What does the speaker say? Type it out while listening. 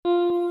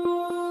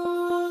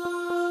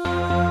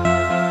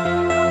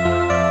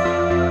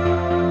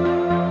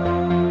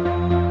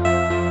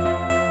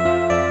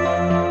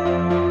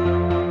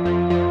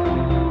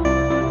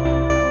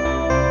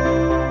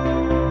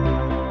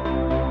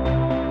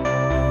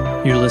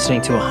You're listening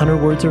to 100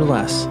 Words or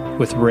Less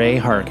with Ray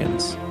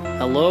Harkins.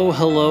 Hello,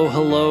 hello,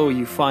 hello,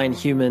 you fine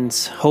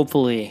humans.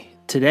 Hopefully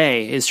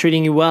today is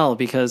treating you well,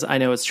 because I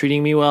know it's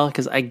treating me well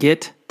because I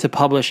get to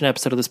publish an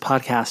episode of this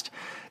podcast.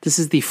 This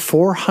is the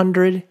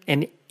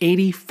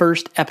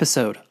 481st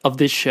episode of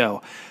this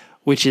show,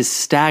 which is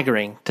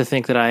staggering to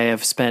think that I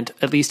have spent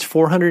at least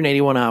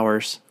 481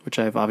 hours, which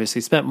I've obviously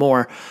spent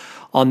more,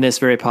 on this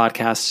very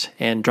podcast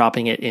and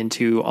dropping it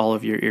into all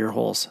of your ear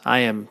holes. I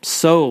am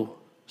so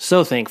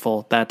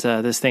thankful that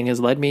this thing has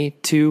led me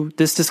to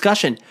this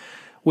discussion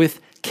with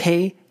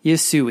Kei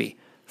Yasui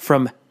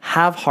from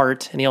Have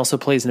Heart, and he also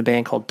plays in a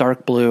band called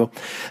Dark Blue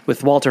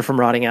with Walter from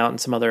Rotting Out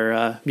and some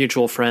other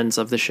mutual friends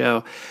of the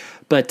show.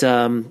 But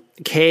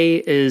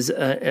Kei is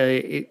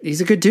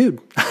he's a good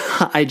dude.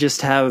 I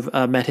just have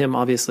met him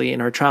obviously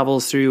in our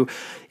travels through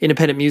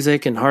independent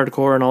music and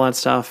hardcore and all that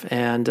stuff.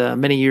 And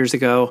many years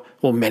ago,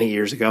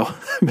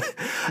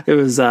 it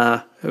was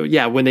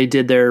when they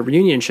did their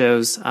reunion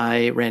shows,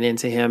 I ran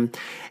into him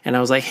and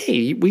I was like,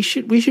 "Hey, we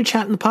should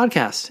chat in the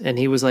podcast." And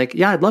he was like,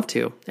 "Yeah, I'd love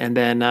to." And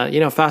then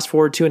fast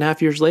forward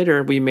 2.5 years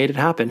later, we made it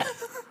happen.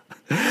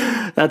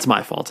 That's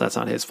my fault. That's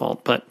not his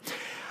fault, but.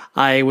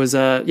 I was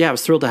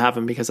thrilled to have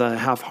him because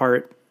Have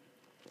Heart,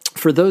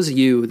 for those of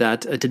you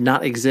that did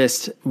not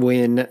exist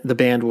when the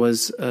band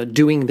was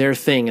doing their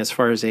thing as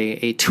far as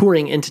a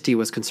touring entity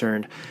was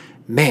concerned,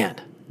 man,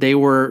 they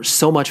were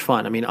so much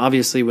fun. I mean,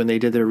 obviously when they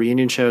did their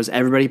reunion shows,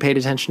 everybody paid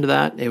attention to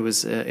that. It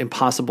was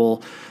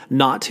impossible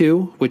not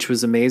to, which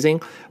was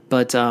amazing.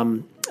 But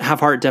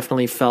Have Heart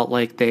definitely felt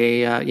like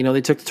they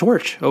took the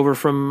torch over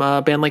from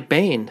a band like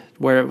Bane,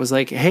 where it was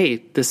like,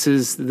 hey, this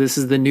is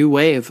the new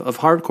wave of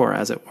hardcore,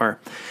 as it were.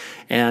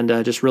 And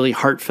just really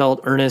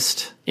heartfelt,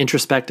 earnest,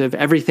 introspective,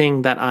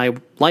 everything that I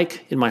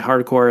like in my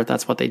hardcore,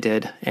 that's what they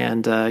did.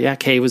 And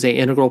Kei was an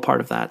integral part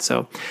of that.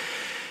 So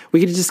we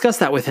get to discuss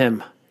that with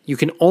him. You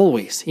can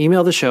always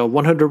email the show,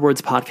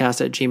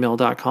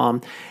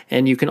 100wordspodcast@gmail.com.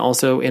 And you can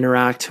also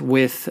interact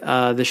with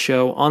the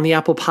show on the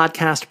Apple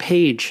Podcast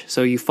page.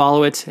 So you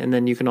follow it, and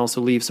then you can also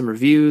leave some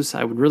reviews.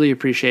 I would really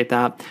appreciate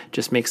that.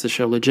 Just makes the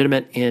show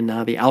legitimate in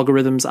the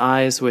algorithm's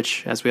eyes,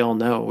 which, as we all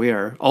know, we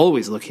are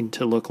always looking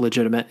to look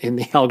legitimate in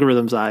the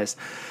algorithm's eyes.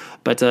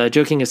 But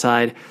joking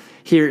aside,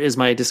 here is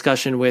my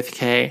discussion with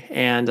Kei,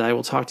 and I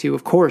will talk to you,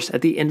 of course,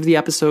 at the end of the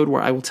episode,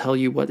 where I will tell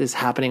you what is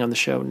happening on the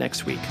show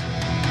next week.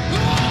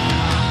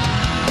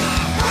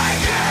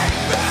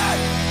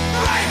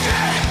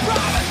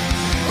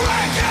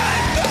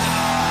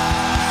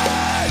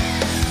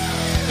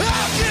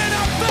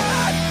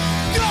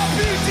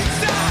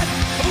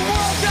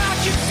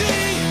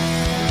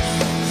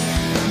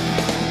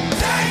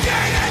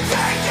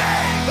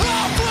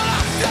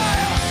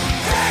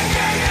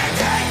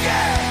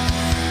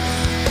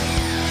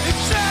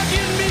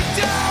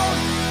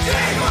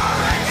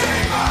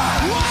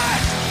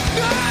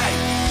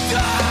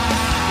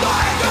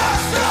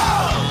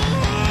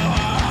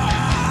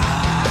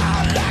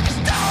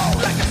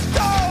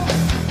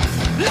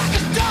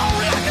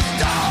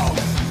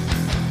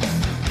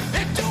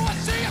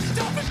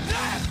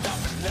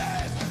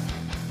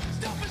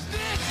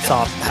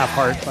 Saw Have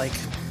Heart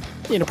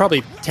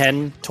probably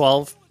 10,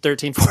 12,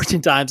 13,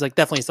 14 times.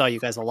 Definitely saw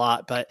you guys a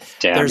lot, but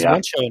there's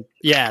one show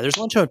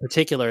in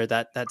particular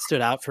that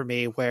stood out for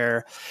me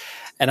where,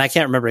 and I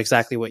can't remember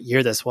exactly what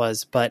year this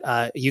was,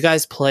 but you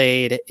guys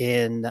played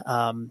in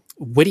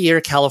Whittier,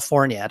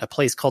 California at a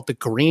place called the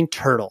Green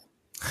Turtle,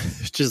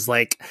 which is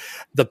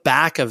the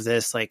back of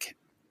this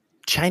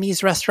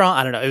Chinese restaurant.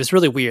 I don't know. It was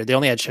really weird. They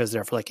only had shows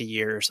there for a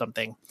year or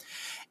something.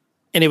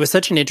 And it was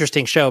such an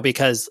interesting show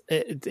because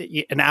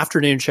an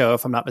afternoon show,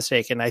 if I'm not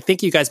mistaken. I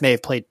think you guys may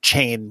have played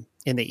Chain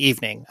in the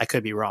evening. I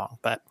could be wrong,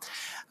 but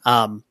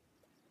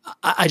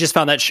I just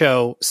found that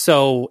show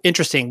so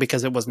interesting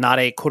because it was not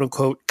a quote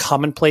unquote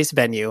commonplace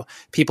venue.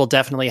 People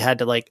definitely had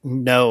to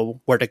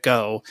know where to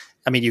go.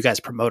 I mean, you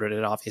guys promoted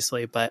it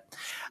obviously, but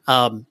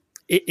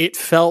it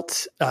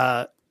felt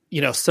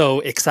so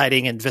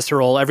exciting and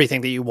visceral,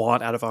 everything that you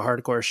want out of a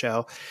hardcore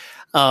show.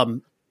 But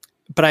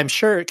I'm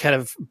sure kind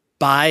of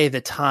by the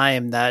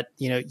time that,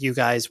 you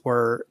guys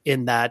were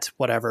in that,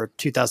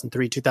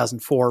 2003,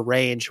 2004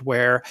 range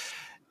where,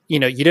 you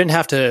didn't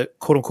have to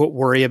quote unquote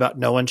worry about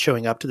no one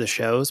showing up to the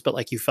shows,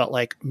 but you felt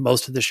like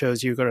most of the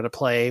shows you were going to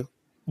play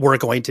were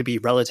going to be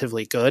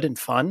relatively good and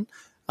fun.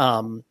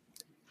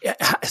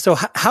 So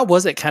how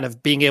was it kind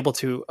of being able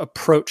to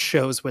approach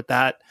shows with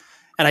that?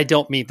 And I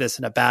don't mean this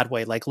in a bad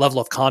way, level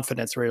of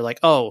confidence where you're like,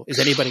 oh, is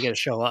anybody going to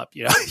show up?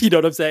 You know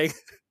what I'm saying?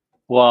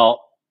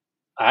 Well,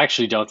 I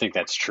actually don't think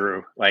that's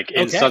true.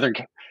 In Southern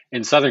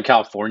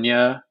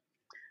California,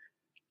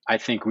 I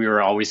think we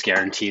were always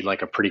guaranteed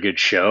a pretty good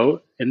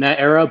show in that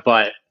era.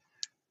 But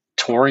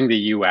touring the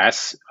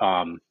US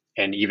and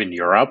even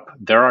Europe,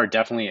 there are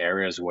definitely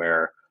areas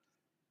where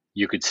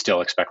you could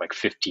still expect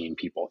 15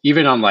 people.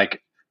 Even on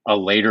a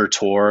later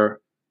tour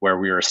where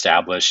we were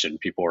established and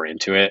people were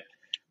into it,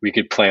 we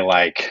could play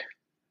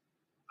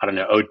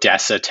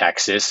Odessa,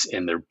 Texas,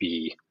 and there'd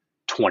be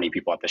 20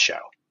 people at the show.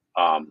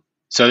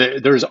 So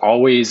there's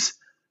always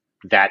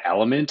that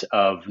element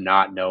of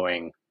not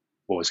knowing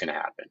what was going to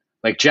happen.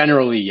 Like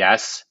generally,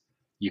 yes,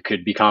 you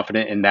could be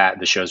confident in that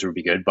the shows would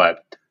be good,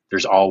 but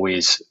there's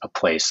always a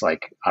place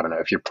like, I don't know,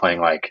 if you're playing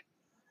like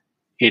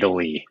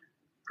Italy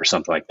or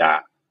something like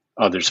that.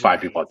 Oh, there's 5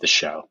 people at this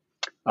show.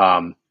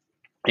 And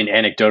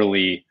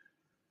anecdotally,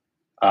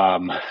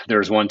 there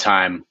was one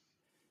time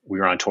we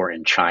were on tour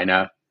in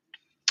China.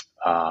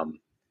 And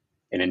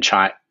in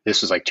China,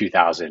 this was like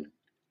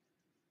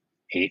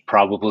 2008,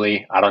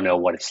 probably. I don't know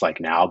what it's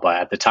like now, but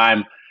at the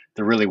time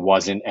there really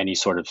wasn't any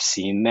sort of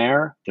scene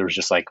there. There was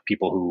just like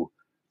people who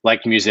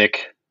liked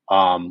music,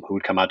 who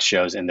would come out to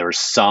shows, and there were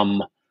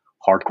some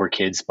hardcore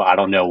kids, but I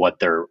don't know what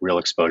their real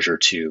exposure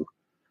to,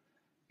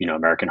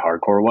 American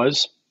hardcore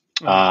was.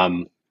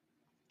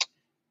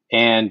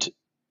 And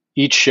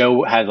each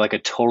show had like a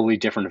totally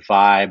different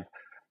vibe.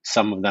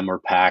 Some of them were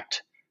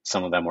packed,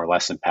 some of them were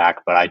less than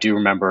packed, but I do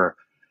remember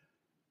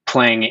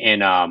playing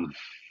in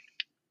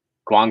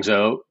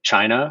Guangzhou,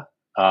 China.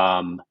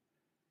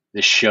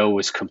 The show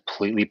was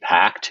completely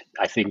packed.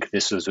 I think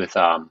this was with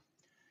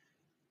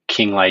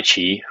King Lai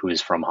Chi, who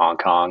is from Hong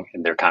Kong,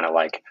 and they're kind of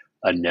like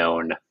a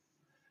known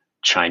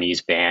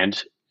Chinese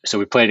band. So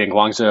we played in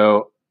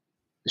Guangzhou.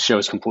 The show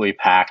was completely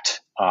packed,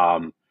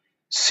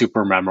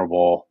 super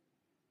memorable,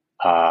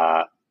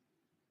 have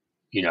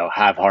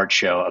heart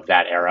show of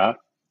that era.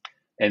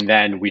 And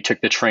then we took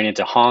the train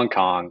into Hong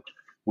Kong,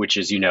 which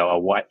is, a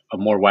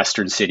more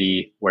Western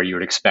city where you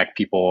would expect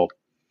people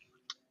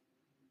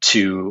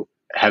to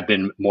have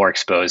been more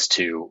exposed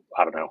to,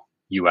 I don't know,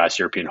 US,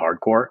 European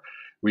hardcore.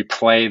 We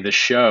play the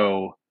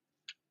show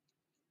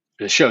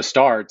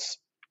starts,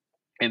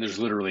 and there's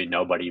literally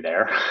nobody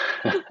there.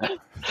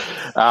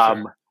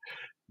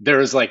 There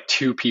was like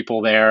 2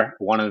 people there.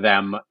 One of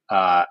them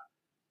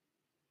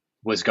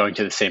was going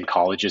to the same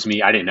college as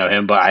me. I didn't know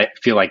him, but I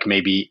feel like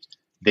maybe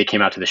they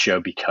came out to the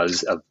show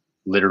because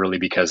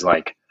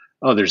like,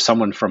 oh, there's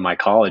someone from my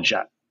college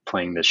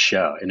playing this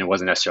show. And it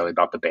wasn't necessarily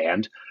about the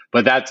band,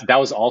 but that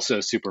was also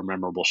a super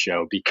memorable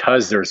show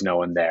because there's no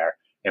one there.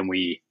 And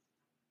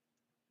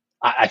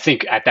I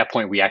think at that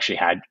point we actually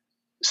had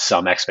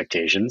some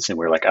expectations, and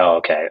we were like, oh,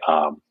 okay.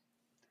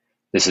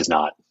 This is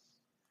not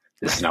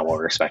what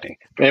we're expecting,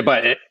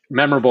 but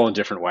memorable in a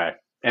different way.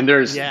 And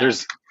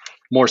there's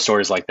more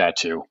stories like that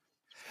too.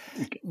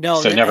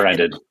 No, so it never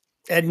ended.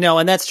 And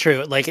that's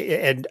true. Like,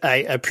 and I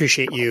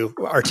appreciate you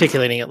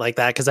articulating it like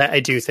that, because I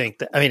do think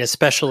that,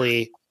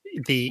 especially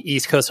the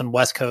East Coast and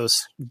West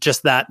Coast,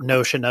 just that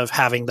notion of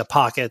having the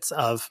pockets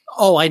of,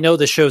 oh, I know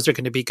the shows are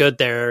going to be good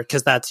there,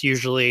 because that's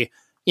usually,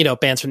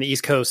 bands from the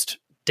East Coast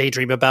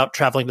daydream about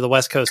traveling to the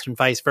West Coast and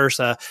vice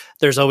versa.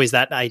 There's always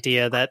that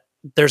idea that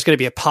there's going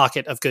to be a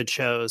pocket of good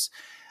shows.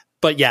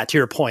 But yeah, to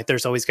your point,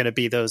 there's always going to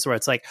be those where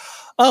it's like,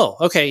 oh,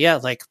 okay, yeah,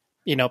 like,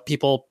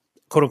 people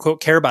quote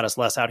unquote care about us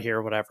less out here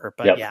or whatever.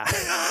 But yeah,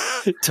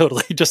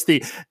 totally. Just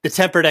the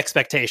tempered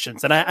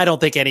expectations. And I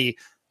don't think any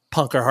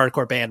punk or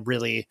hardcore band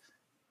really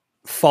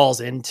falls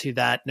into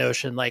that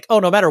notion. Like, oh,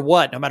 no matter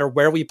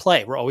where we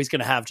play, we're always going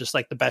to have just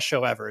like the best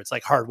show ever. It's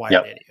like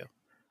hardwired into you.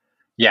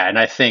 Yeah. And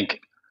I think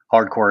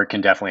hardcore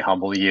can definitely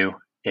humble you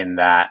in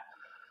that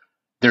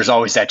there's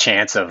always that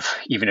chance of,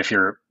 even if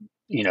you're,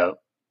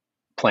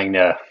 playing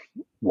to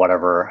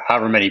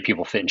however many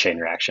people fit in Chain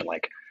Reaction,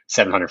 like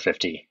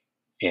 750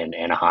 in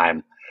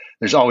Anaheim,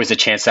 there's always a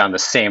chance that on the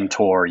same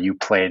tour you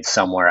played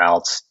somewhere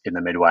else in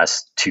the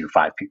Midwest to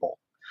 5 people.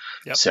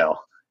 Yep. So,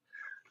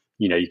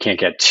 you can't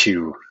get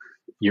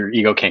your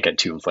ego can't get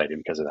too inflated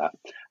because of that.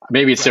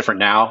 Maybe it's different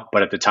now,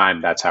 but at the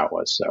time that's how it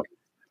was. So.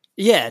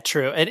 Yeah,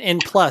 true.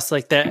 And plus,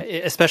 like that,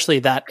 especially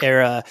that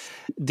era,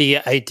 the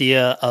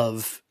idea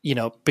of,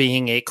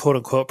 being a quote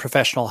unquote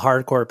professional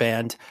hardcore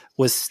band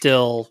was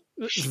still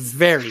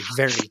very,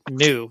 very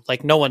new.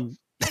 Like no one,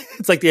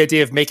 it's like the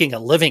idea of making a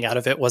living out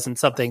of it wasn't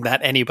something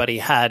that anybody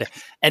had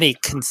any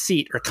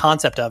conceit or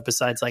concept of,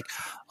 besides like,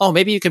 oh,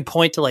 maybe you can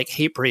point to like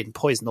Hatebreed and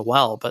Poison the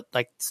Well, but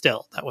like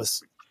still that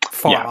was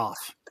far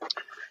off.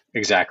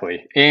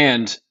 Exactly.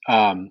 And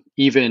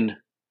even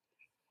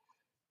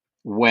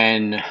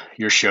when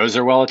your shows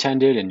are well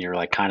attended and you're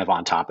like kind of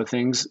on top of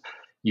things,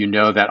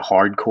 that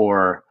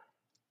hardcore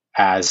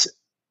as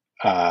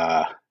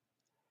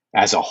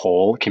a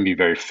whole can be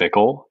very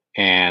fickle,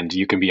 and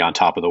you can be on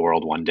top of the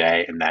world one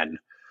day, and then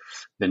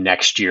the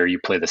next year you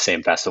play the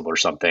same festival or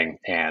something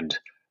and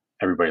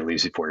everybody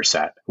leaves before your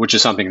set, which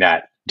is something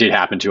that did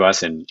happen to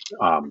us and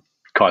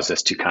caused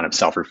us to kind of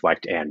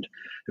self-reflect and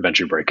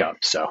eventually break up.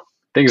 So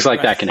things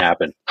like that can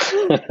happen.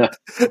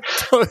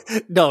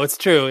 No, it's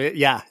true.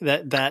 Yeah.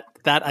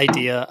 That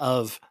idea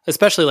of,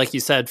 especially like you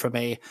said, from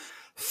a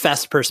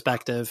fest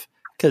perspective,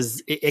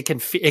 because it can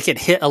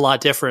hit a lot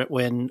different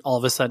when all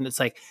of a sudden it's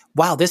like,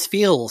 wow, this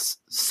feels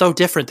so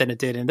different than it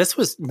did. And this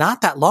was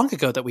not that long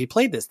ago that we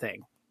played this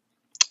thing.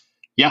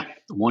 Yeah.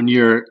 1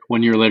 year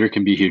later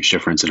can be a huge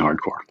difference in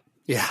hardcore.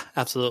 Yeah,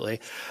 absolutely.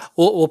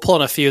 We'll pull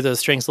on a few of those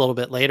strings a little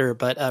bit later,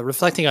 but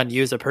reflecting on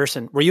you as a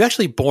person, were you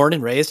actually born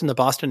and raised in the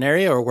Boston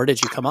area, or where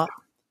did you come up?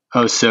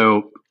 Oh,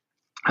 so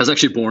I was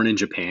actually born in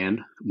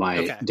Japan.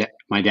 My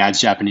dad's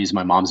Japanese,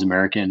 my mom's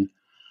American.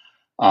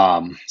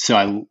 So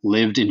I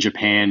lived in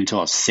Japan until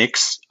I was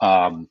 6.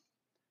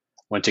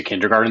 Went to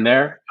kindergarten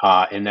there,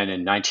 and then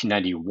in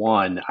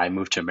 1991 I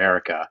moved to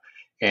America.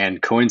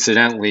 And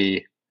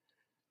coincidentally,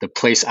 the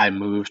place I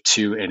moved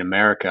to in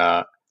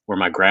America, where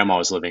my grandma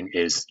was living,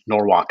 is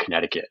Norwalk,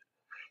 Connecticut.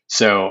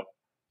 So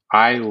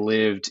I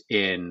lived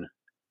in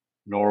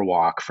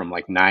Norwalk from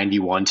like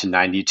 91 to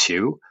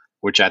 92,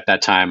 which at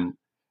that time,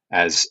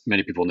 as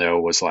many people know,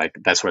 was like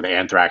that's where the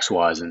Anthrax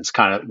was, and it's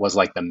kind of was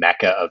like the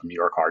mecca of New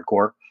York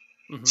hardcore.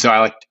 Mm-hmm. So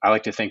I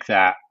like to think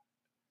that,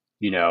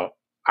 you know,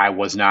 I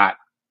was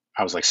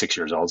like 6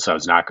 years old, so I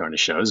was not going to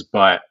shows,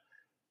 but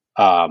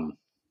I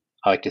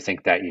like to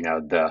think that, you know,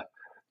 the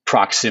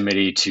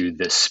proximity to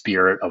the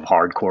spirit of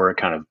hardcore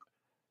kind of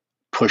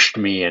pushed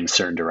me in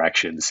certain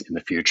directions in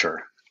the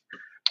future.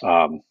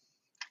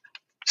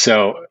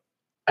 So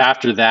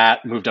after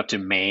that, moved up to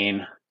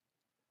Maine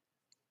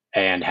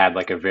and had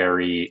like a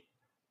very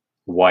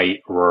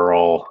white,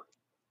 rural,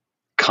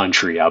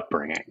 country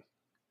upbringing.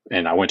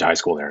 And I went to high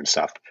school there and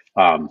stuff.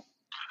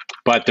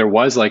 But there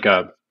was like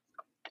a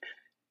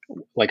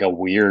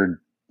weird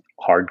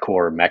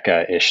hardcore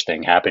mecca-ish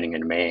thing happening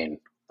in Maine,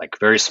 like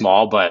very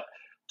small, but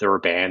there were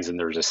bands and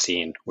there was a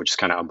scene, which is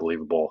kind of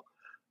unbelievable.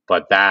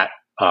 But that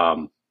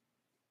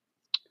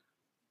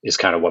is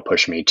kind of what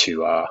pushed me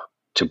to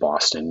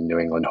Boston, New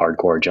England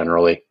hardcore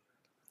generally.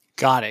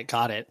 Got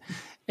it.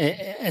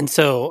 And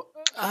so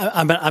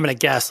I'm going to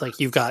guess like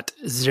you've got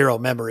zero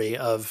memory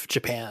of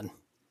Japan.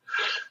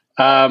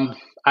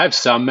 I have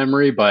some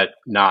memory, but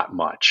not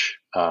much.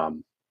 I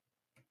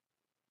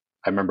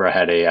remember I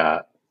had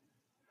a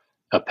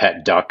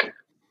pet duck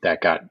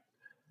that got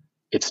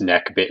its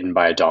neck bitten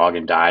by a dog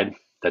and died.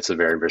 That's a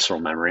very visceral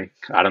memory.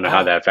 I don't know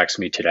how that affects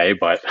me today,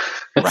 but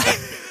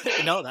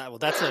right. No,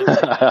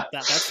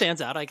 that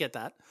stands out. I get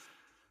that.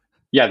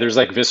 Yeah, there's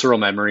like visceral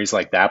memories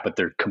like that, but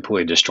they're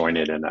completely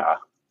disjointed and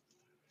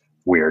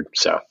weird.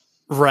 So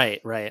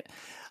right.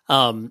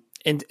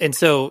 And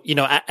so, you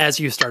know, as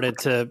you started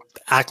to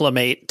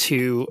acclimate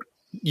to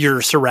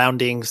your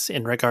surroundings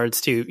in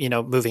regards to, you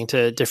know, moving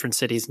to different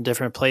cities and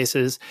different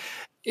places,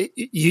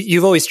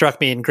 you've always struck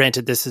me, and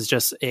granted, this is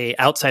just a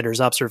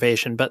outsider's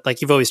observation, but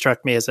like you've always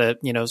struck me as a,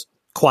 you know,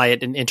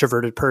 quiet and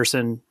introverted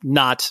person,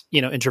 not,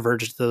 you know,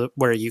 introverted to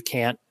where you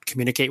can't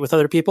communicate with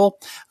other people,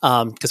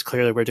 because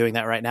clearly we're doing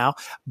that right now.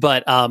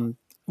 But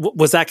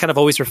was that kind of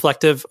always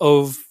reflective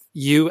of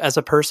you as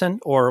a person,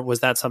 or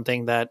was that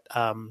something that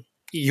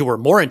you were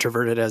more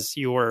introverted as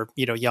you were,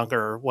 you know,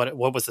 younger? What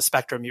was the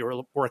spectrum you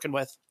were working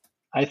with?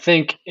 I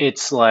think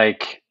it's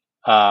like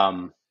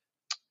I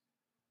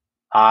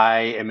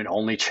am an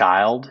only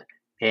child,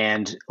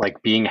 and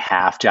like being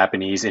half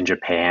Japanese in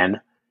Japan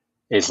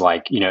is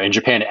like, you know, in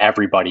Japan,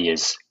 everybody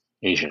is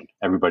Asian,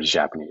 everybody's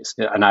Japanese.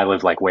 And I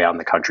live like way out in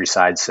the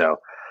countryside. So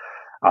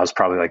I was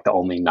probably like the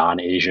only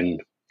non-Asian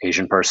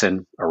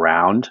person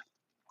around.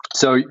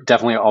 So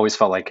definitely always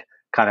felt like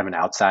kind of an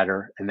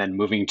outsider. And then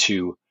moving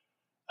to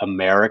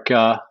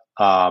America,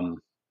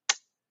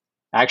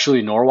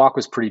 actually Norwalk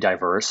was pretty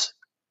diverse.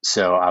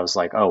 So I was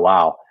like, oh,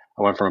 wow.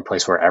 I went from a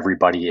place where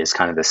everybody is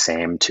kind of the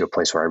same to a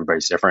place where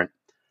everybody's different.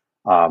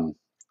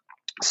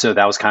 So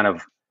that was kind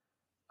of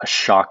a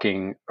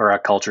shocking or a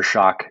culture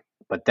shock.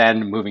 But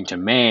then moving to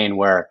Maine,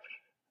 where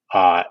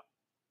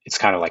it's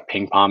kind of like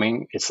ping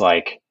ponging, it's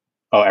like,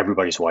 oh,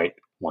 everybody's white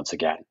once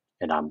again,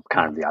 and I'm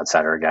kind of the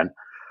outsider again.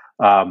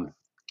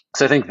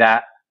 So I think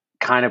that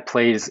kind of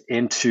plays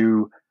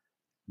into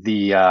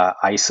the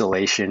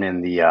isolation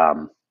and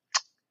the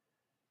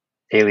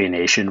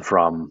alienation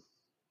from,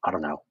 I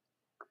don't know,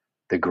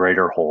 the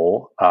greater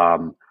whole.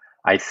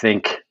 I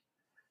think,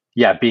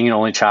 yeah, being an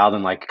only child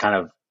and like kind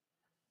of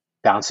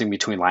bouncing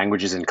between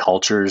languages and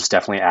cultures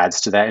definitely adds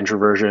to that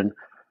introversion.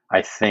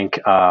 I think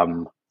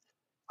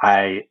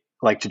I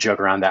like to joke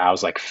around that I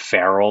was like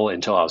feral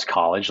until I was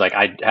college. Like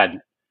I had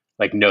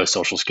like no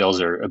social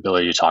skills or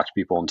ability to talk to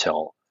people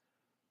until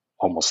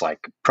almost like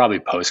probably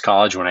post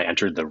college when I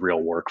entered the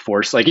real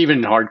workforce. Like even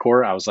in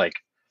hardcore, I was like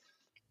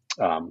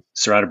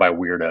surrounded by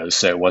weirdos.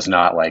 So it was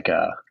not like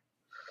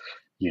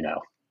you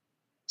know,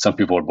 some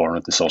people are born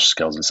with the social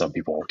skills and some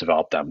people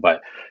develop them.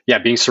 But yeah,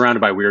 being surrounded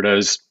by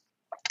weirdos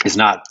is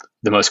not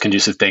the most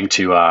conducive thing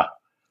to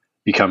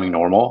becoming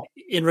normal.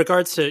 In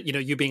regards to, you know,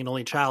 you being an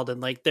only child, and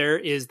like there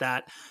is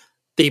that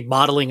the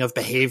modeling of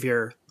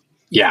behavior.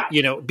 Yeah.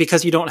 You know,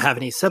 because you don't have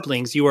any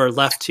siblings, you are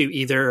left to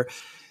either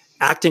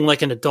acting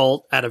like an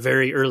adult at a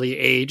very early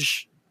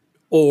age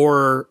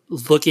or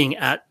looking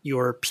at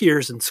your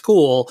peers in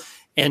school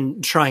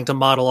and trying to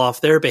model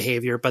off their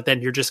behavior. But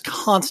then you're just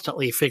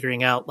constantly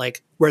figuring out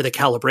like where the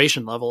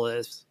calibration level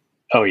is.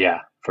 Oh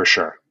yeah, for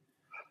sure.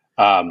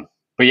 But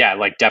yeah,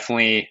 like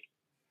definitely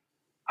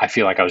I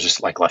feel like I was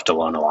just like left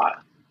alone a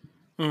lot,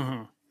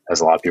 as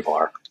a lot of people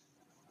are.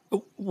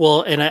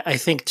 Well, and I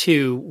think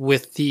too,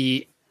 with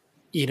the,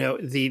 you know,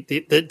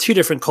 the two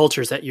different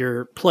cultures that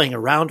you're playing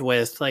around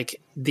with,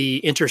 like the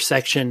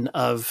intersection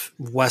of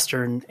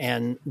Western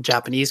and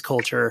Japanese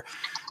culture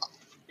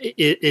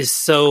is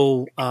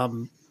so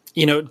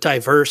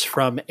diverse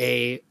from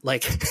a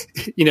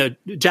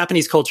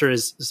Japanese culture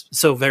is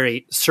so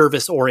very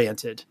service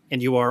oriented,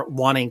 and you are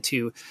wanting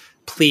to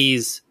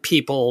please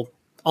people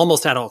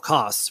almost at all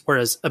costs.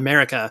 Whereas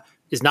America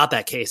is not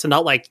that case, and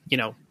not like,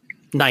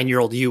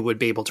 9-year-old you would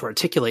be able to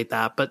articulate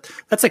that, but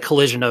that's a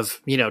collision of,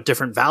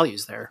 different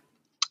values there.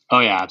 Oh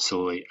yeah,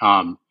 absolutely.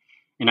 And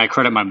I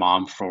credit my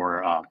mom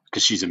for,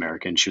 cause she's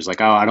American. She was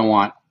like, oh, I don't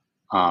want,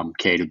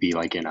 Kei to be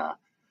like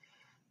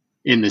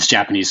in this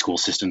Japanese school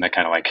system that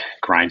kind of like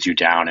grinds you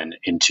down and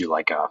into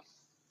like a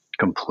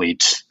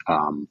complete,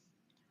 I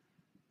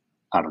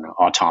don't know,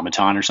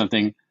 automaton or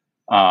something.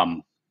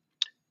 But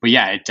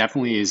yeah, it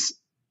definitely is,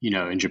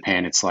 in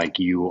Japan, it's like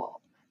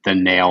the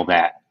nail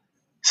that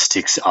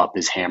sticks up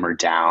is hammered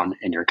down,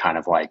 and you're kind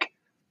of like,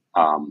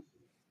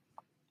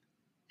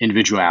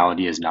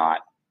 individuality is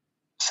not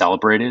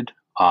celebrated.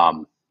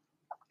 And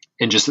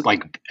just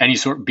like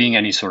being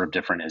any sort of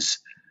different is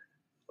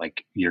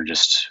like, you're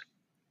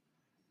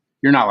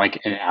not like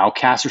an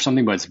outcast or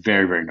something, but it's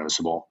very, very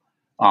noticeable.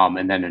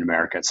 And then in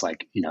America, it's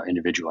like,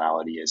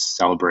 individuality is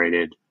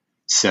celebrated.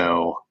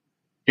 So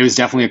it was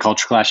definitely a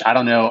culture clash. I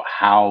don't know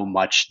how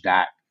much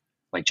that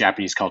like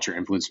Japanese culture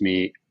influenced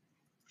me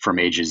from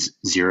ages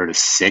 0 to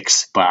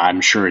 6, but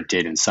I'm sure it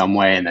did in some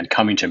way. And then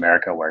coming to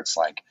America, where it's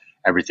like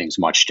everything's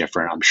much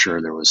different, I'm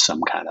sure there was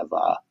some kind of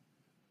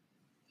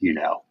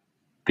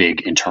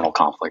big internal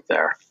conflict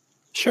there.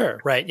 Sure.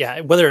 Right.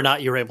 Yeah. Whether or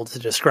not you were able to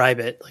describe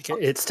it, like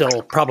it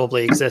still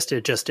probably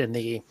existed just in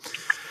the,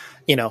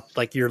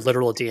 like your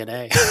literal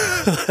DNA.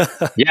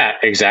 Yeah,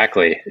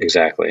 exactly.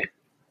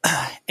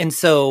 And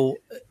so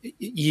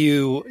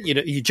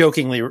you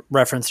jokingly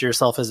reference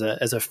yourself as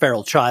a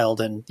feral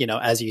child. And,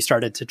 as you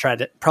started to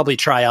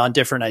try on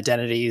different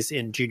identities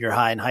in junior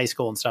high and high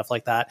school and stuff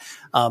like that.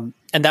 And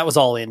that was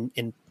all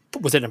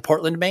was it in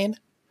Portland, Maine?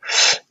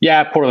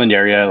 Yeah. Portland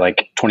area,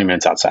 like 20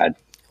 minutes outside.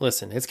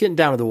 Listen, it's getting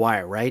down to the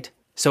wire, right?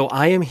 So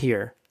I am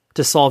here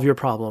to solve your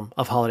problem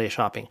of holiday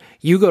shopping.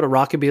 You go to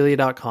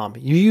rockabilia.com,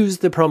 you use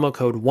the promo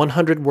code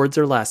 100 words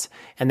or less,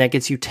 and that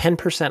gets you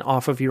 10%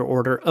 off of your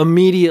order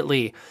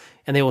immediately.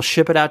 And they will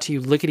ship it out to you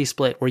lickety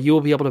split, where you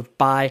will be able to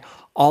buy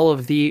all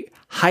of the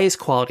highest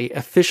quality,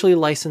 officially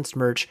licensed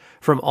merch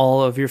from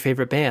all of your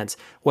favorite bands.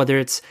 Whether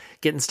it's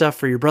getting stuff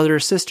for your brother or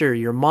sister,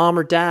 your mom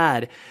or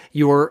dad,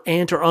 your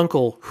aunt or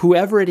uncle,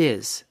 whoever it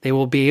is, they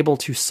will be able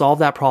to solve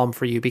that problem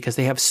for you because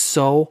they have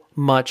so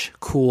much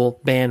cool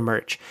band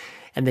merch.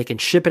 And they can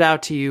ship it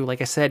out to you,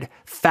 like I said,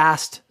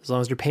 fast, as long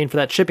as you're paying for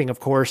that shipping,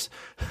 of course.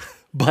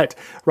 But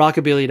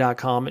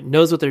rockabilia.com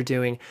knows what they're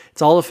doing.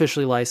 It's all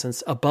officially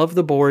licensed, above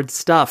the board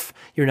stuff.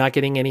 You're not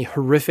getting any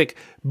horrific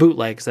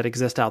bootlegs that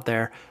exist out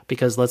there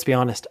because, let's be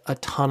honest, a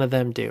ton of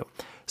them do.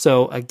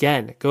 So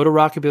again, go to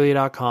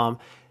rockabilia.com,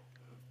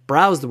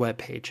 browse the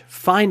webpage,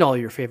 find all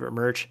your favorite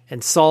merch,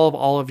 and solve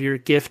all of your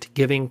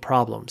gift-giving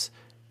problems.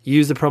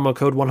 Use the promo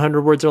code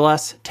 100 words or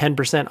less,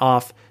 10%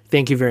 off.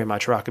 Thank you very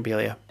much,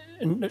 Rockabilia.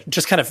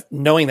 Just kind of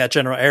knowing that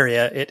general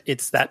area,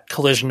 it's that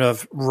collision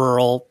of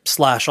rural /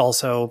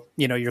 also,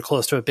 you're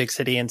close to a big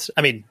city, and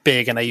I mean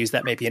big, and I use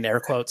that maybe in air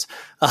quotes.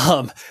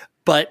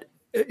 But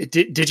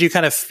did you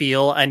kind of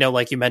feel? I know,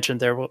 like you mentioned,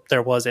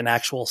 there was an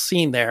actual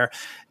scene there.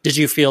 Did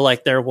you feel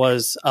like there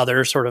was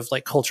other sort of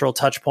like cultural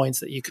touch points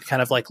that you could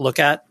kind of like look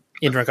at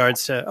in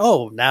regards to?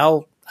 Oh,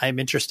 now I'm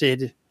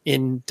interested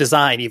in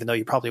design, even though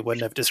you probably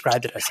wouldn't have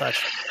described it as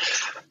such.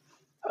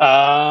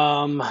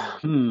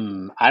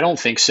 I don't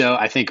think so.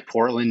 I think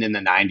Portland in the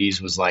 90s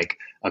was like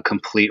a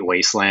complete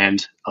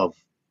wasteland of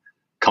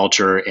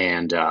culture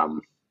and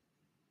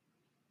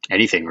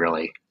anything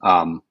really.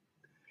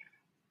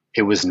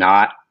 It was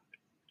not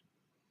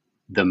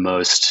the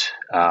most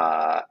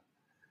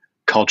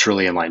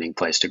culturally enlightening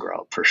place to grow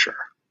up, for sure.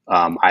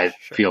 I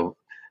feel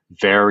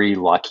very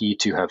lucky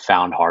to have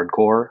found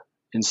hardcore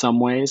in some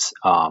ways.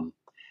 And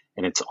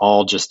it's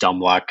all just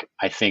dumb luck.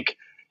 I think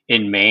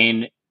in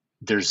Maine,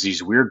 there's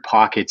these weird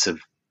pockets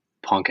of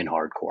punk and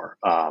hardcore.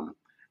 And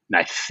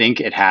I think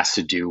it has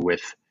to do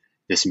with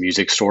this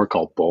music store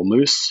called Bull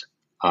Moose,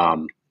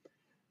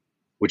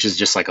 which is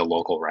just like a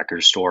local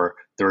record store.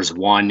 There's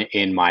one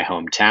in my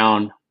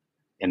hometown,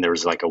 and there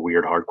was like a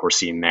weird hardcore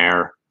scene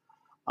there.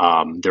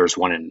 There's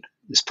one in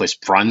this place,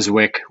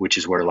 Brunswick, which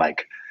is where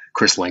like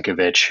Chris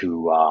Linkovich,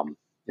 who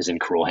is in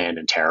Cruel Hand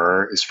and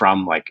Terror, is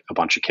from, like a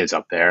bunch of kids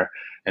up there.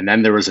 And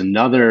then there was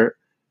another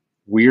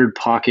weird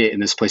pocket in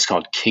this place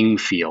called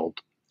Kingfield,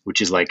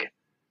 which is like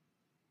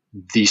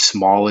the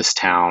smallest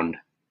town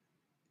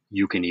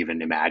you can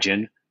even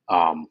imagine.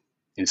 And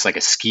it's like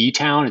a ski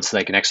town. It's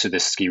like next to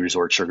this ski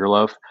resort,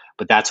 Sugarloaf,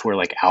 but that's where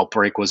like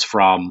Outbreak was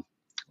from.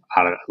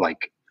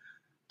 Like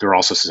there were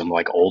also some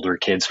like older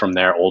kids from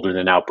there, older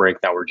than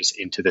Outbreak, that were just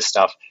into this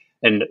stuff.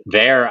 And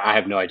there, I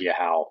have no idea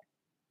how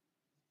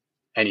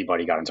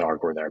anybody got into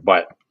hardcore there,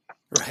 but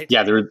right.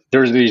 Yeah,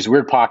 there's these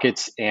weird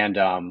pockets, and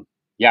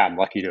yeah, I'm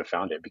lucky to have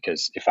found it,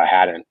 because if I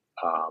hadn't,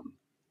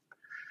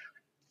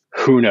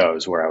 who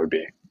knows where I would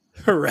be.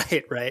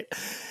 Right.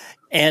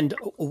 And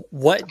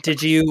what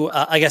did you,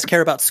 I guess,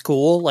 care about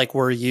school? Like,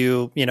 were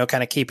you,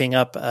 kind of keeping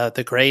up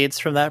the grades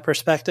from that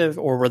perspective,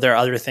 or were there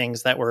other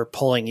things that were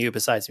pulling you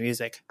besides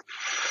music?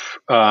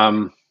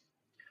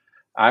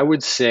 I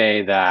would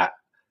say that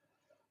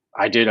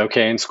I did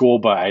okay in school,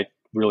 but I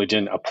really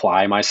didn't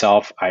apply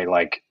myself. I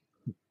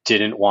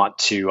didn't want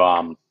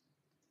to.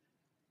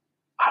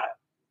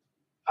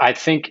 I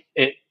think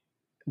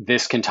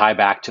this can tie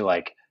back to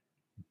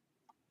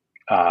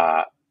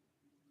uh,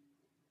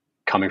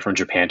 coming from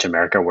Japan to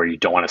America, where you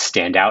don't want to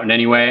stand out in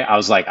any way. I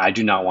was like, I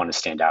do not want to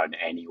stand out in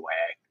any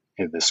way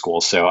in this school.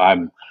 So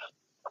I'm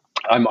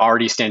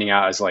already standing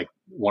out as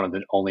one of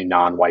the only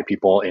non-white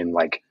people in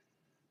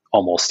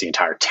almost the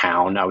entire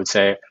town. I would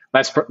say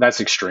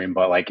that's extreme,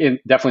 but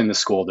definitely in the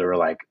school there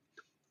were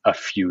a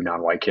few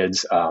non-white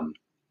kids. So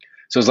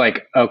it's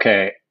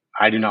okay,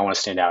 I do not want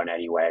to stand out in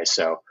any way.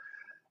 So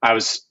I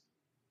was,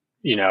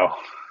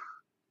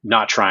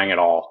 not trying at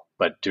all,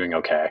 but doing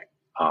okay.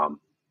 And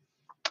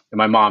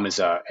my mom is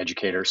a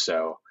educator,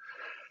 so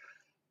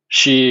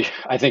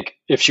I think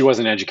if she was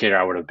an educator,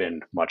 I would have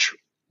been much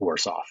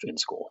worse off in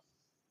school.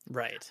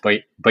 Right.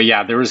 But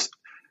yeah,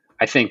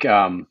 I think,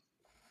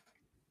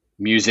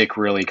 music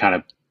really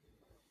kind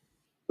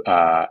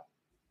of,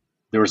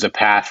 there was a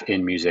path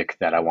in music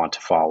that I want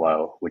to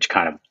follow, which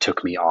kind of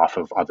took me off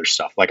of other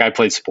stuff. I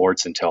played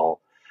sports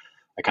until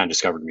I kind of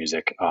discovered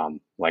music. I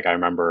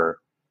remember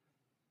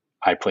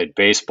I played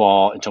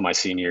baseball until my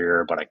senior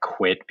year, but I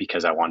quit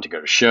because I wanted to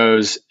go to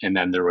shows. And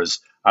then I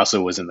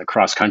also was in the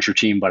cross country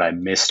team, but I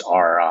missed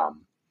our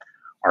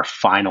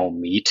final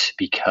meet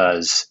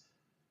because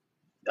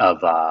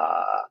of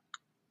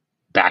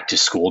back to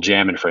school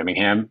jam in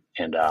Framingham.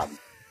 And I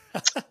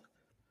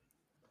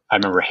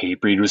remember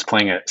Hatebreed was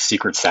playing a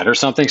secret set or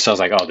something. So I was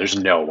like, oh, there's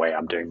no way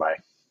I'm doing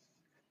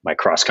my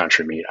cross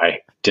country meet. I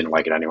didn't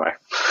like it anyway.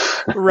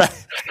 Right.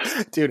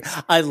 Dude,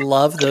 I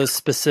love those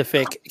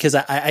specific, because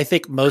I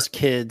think most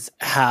kids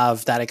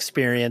have that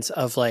experience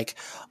of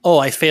oh,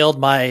 I failed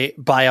my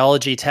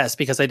biology test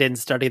because I didn't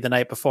study the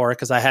night before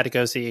because I had to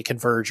go see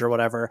Converge or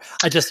whatever.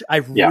 I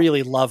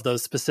really love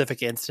those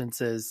specific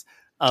instances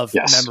of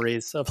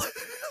memories of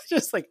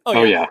just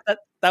oh yeah,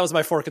 that was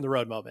my fork in the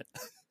road moment.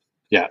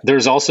 Yeah.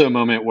 There's also a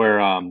moment where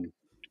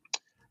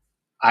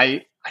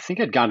I think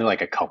I'd gone to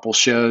a couple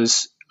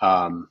shows,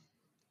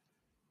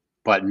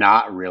 but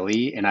not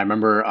really. And I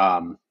remember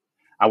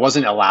I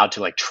wasn't allowed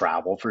to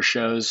travel for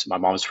shows. My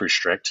mom was pretty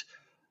strict.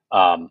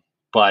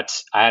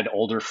 But I had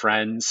older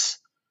friends,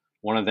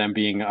 one of them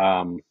being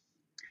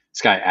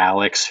this guy,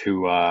 Alex,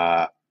 who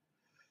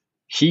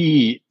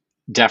he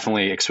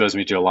definitely exposed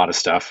me to a lot of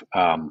stuff.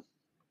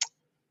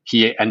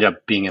 He ended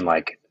up being in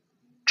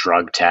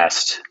Drug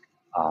Test,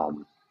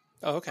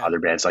 other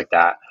bands like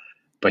that.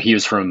 But he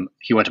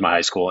went to my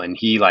high school, and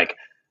he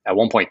at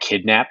one point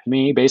kidnapped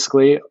me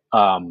basically.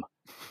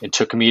 It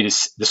took me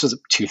to, this was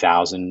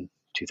 2000,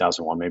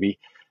 2001 maybe.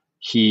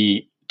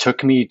 He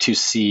took me to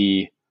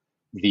see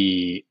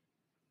the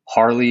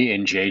Harley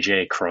and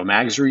JJ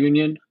Cro-Mags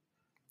reunion,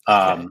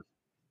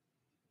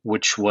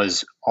 which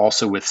was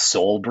also with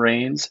Soul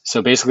Brains.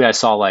 So basically I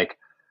saw I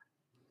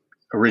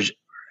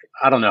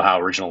don't know how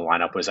original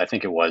lineup was. I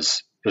think it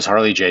was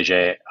Harley,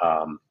 JJ.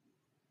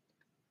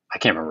 I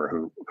can't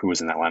remember who was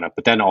in that lineup,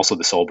 but then also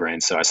the Soul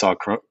Brains. So I saw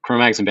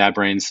Cro-Mags and Bad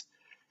Brains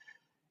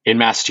in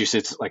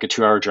Massachusetts, a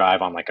 2-hour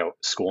drive on a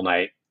school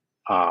night.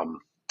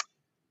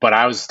 But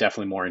I was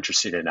definitely more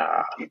interested in,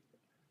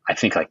 I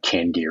think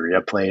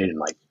Candiria played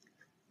and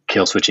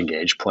Killswitch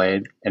Engage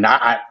played. And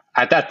I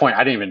at that point,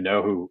 I didn't even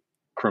know who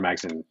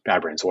Cro-Mags and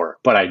Bad Brains were,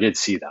 but I did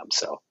see them.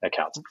 So that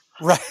counts.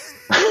 Right.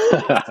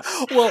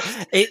 Well,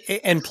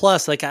 and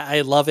plus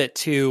I love it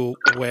too,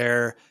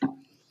 where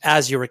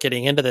as you were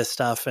getting into this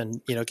stuff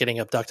and, getting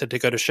abducted to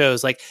go to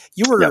shows,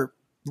 you were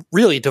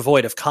really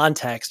devoid of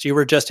context. You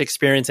were just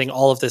experiencing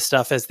all of this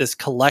stuff as this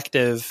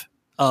collective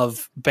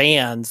of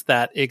bands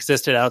that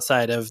existed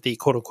outside of the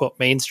quote unquote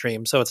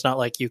mainstream. So it's not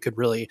like you could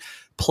really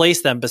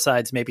place them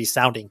besides maybe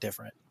sounding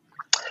different.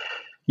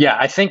 Yeah.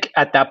 I think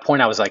at that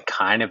point I was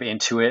kind of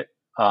into it.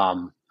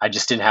 I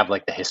just didn't have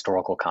the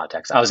historical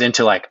context. I was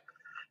into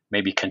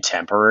maybe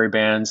contemporary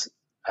bands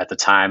at the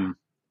time.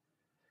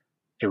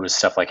 It was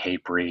stuff like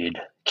Hatebreed,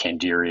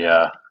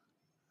 Candiria,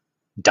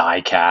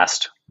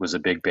 Diecast was a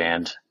big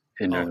band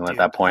in New England at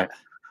that point.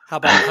 How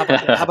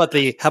about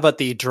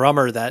the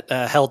drummer that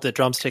held the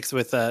drumsticks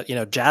with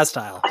jazz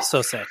style?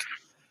 So sick.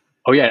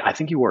 Oh yeah, I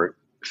think he wore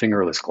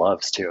fingerless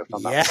gloves too, if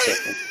I'm not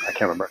mistaken. I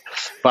can't remember,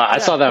 but I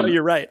saw them. No,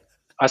 you're right.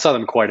 I saw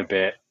them quite a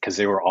bit because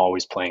they were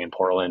always playing in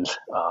Portland.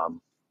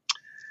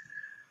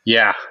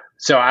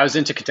 So I was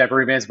into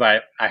contemporary bands,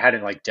 but I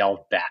hadn't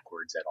delved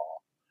backwards at all.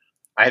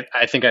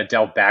 I think I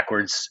delved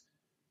backwards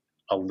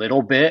a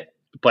little bit,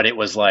 but it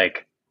was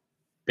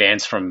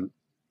bands from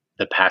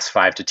the past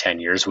 5 to 10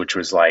 years, which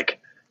was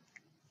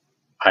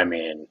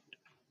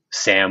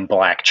Sam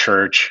Black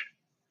Church,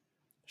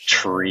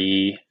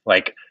 Tree,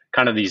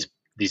 kind of these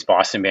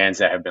Boston bands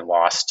that have been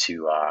lost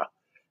to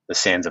the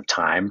sands of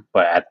time.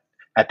 But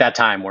at that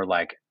time, we're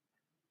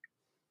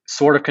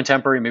sort of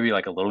contemporary, maybe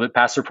like a little bit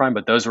past their prime,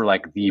 but those were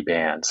like the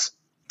bands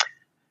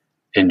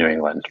in New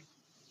England.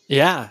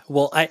 Yeah.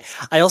 Well, I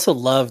also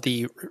love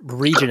the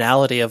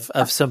regionality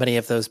of so many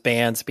of those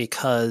bands,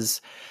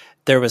 because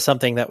there was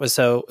something that was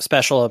so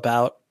special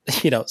about,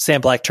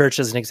 Sam Black Church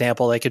as an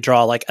example. They could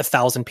draw like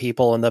 1,000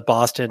 people in the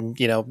Boston,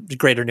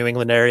 greater New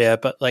England area,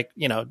 but like,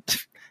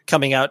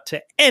 coming out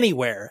to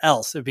anywhere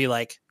else, it'd be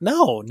like,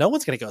 no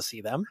one's going to go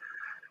see them.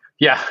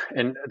 Yeah.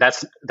 And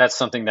that's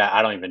something that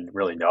I don't even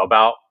really know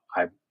about.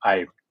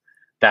 I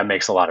that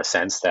makes a lot of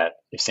sense that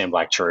if Sam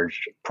Black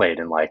Church played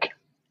in like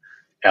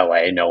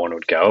LA, no one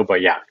would go.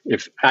 But yeah,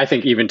 I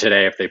think even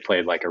today, if they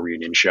played like a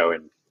reunion show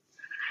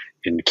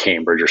in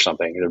Cambridge or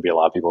something, there'd be a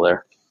lot of people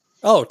there.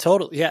 Oh,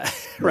 totally. Yeah.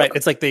 Right.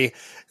 It's like the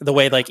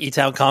way like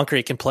E-Town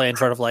Concrete can play in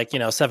front of like,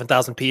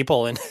 7,000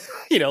 people in,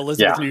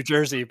 Elizabeth, New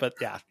Jersey. But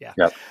yeah.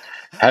 Yep.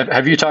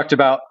 Have you talked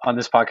about on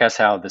this podcast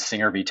how the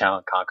singer of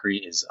E-Town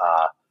Concrete is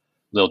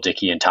Lil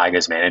Dicky and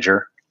Tyga's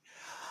manager?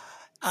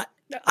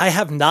 I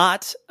have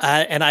not,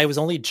 and I was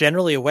only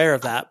generally aware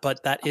of that,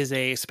 but that is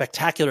a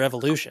spectacular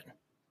evolution.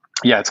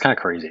 Yeah, it's kind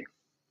of crazy.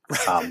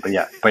 But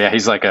yeah,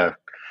 he's like a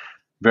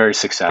very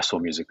successful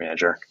music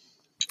manager.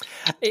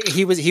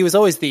 He was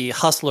always the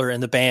hustler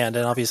in the band,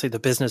 and obviously the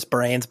business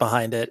brains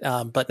behind it.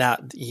 But now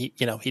he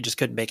just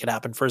couldn't make it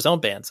happen for his own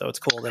band, so it's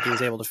cool that he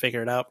was able to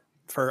figure it out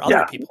for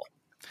other people.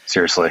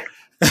 Seriously.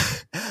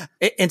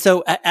 And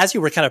so, as you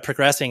were kind of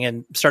progressing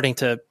and starting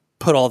to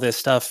put all this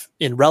stuff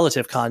in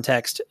relative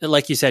context,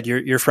 like you said,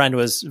 your friend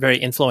was very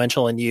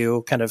influential in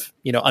you kind of,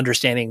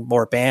 understanding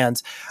more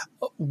bands.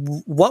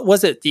 What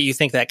was it that you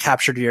think that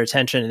captured your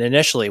attention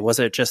initially? Was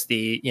it just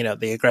the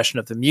aggression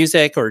of the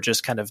music, or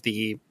just kind of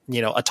the,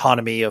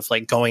 autonomy of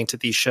like going to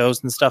these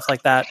shows and stuff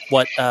like that?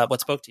 What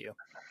spoke to you?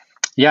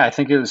 Yeah, I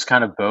think it was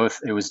kind of both.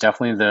 It was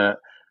definitely the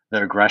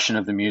aggression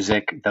of the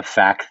music, the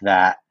fact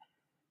that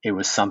it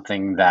was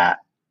something that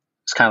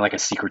was kind of like a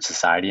secret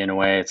society in a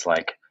way. It's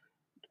like,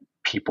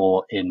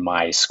 people in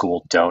my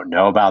school don't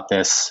know about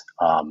this.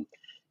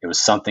 It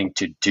was something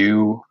to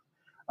do,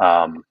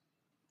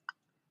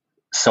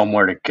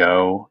 somewhere to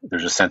go.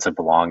 There's a sense of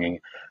belonging.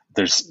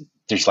 There's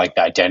like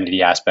the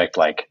identity aspect.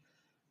 Like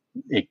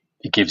it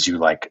gives you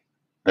like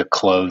the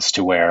clothes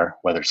to wear,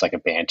 whether it's like a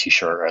band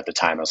t-shirt, or at the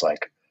time I was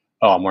like,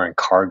 oh, I'm wearing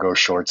cargo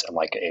shorts and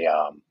like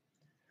a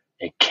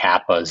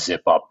Kappa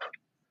zip up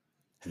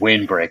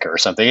windbreaker or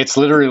something. It's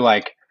literally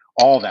like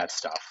all that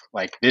stuff.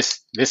 Like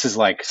this is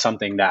like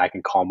something that I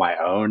can call my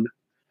own.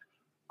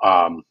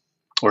 Or,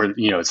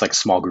 it's like a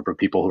small group of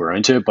people who are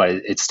into it, but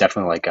it's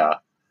definitely like a,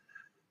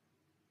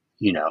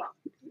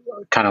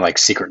 kind of like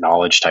secret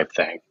knowledge type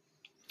thing.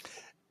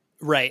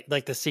 Right.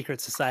 Like the secret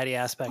society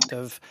aspect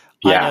of,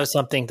 I know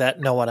something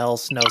that no one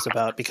else knows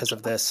about because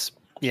of this,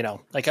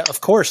 like, of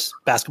course,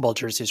 basketball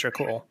jerseys are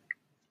cool.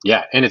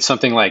 Yeah. And it's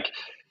something like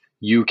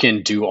you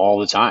can do all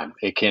the time.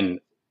 It can,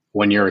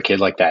 when you're a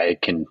kid like that,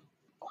 it can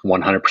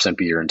 100%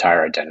 be your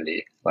entire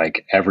identity.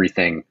 Like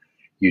everything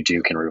you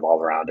do can revolve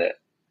around it.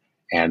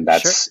 And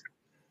that's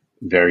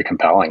very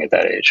compelling at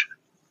that age.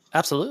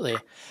 Absolutely.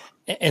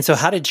 And so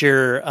how did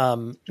your,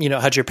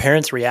 how'd your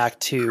parents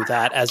react to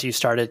that as you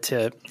started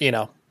to,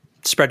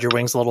 spread your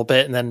wings a little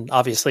bit and then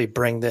obviously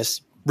bring this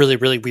really,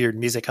 really weird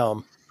music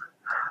home?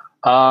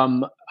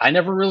 I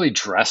never really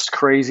dressed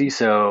crazy,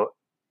 so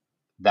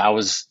that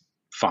was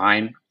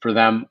fine for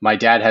them. My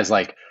dad has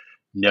like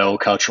no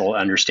cultural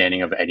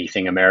understanding of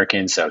anything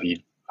American, so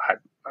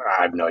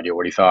I have no idea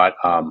what he thought.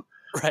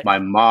 Right. My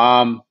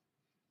mom,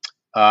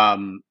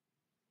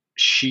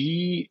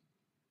 she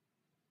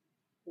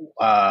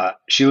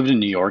lived in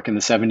New York in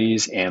the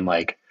 70s, and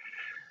like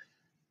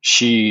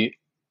she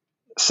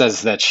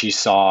says that she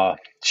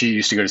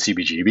used to go to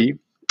CBGB.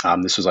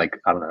 This was like,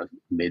 I don't know,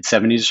 mid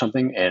 70s or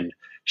something, and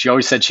she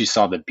always said she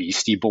saw the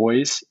Beastie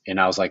Boys, and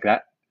I was like,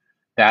 that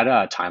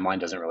timeline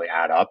doesn't really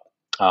add up.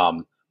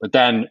 But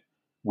then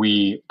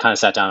we kind of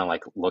sat down and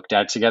like looked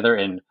at it together,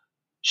 and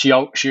she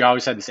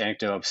always had this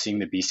anecdote of seeing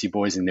the Beastie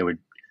Boys, and they would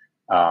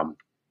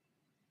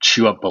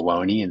chew up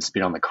bologna and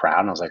spit on the crowd,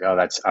 and I was like, oh,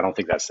 I don't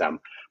think that's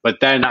them. But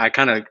then I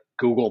kind of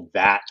Googled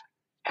that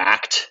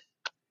act,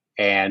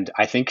 and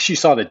I think she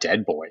saw the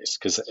Dead Boys,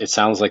 because it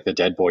sounds like the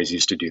Dead Boys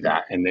used to do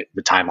that, and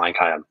the timeline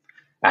kind of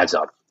adds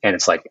up, and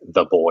it's like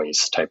the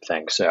Boys type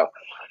thing. So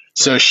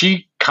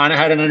she kind of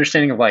had an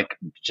understanding of like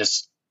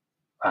just,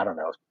 I don't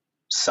know,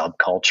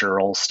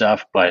 subcultural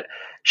stuff, but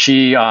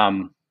she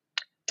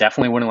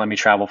definitely wouldn't let me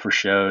travel for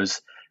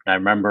shows. And I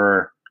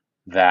remember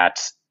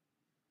that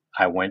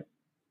I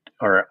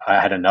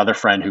had another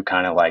friend who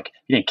kind of like,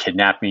 he didn't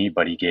kidnap me,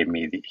 but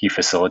he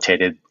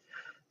facilitated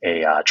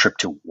a trip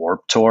to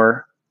Warped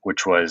Tour,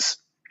 which was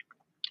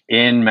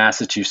in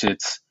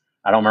Massachusetts.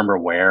 I don't remember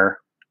where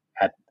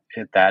at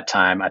that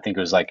time. I think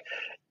it was like,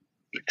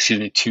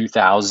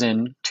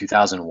 2000,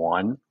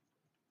 2001.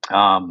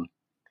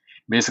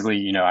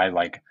 Basically, I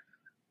like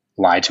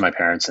lied to my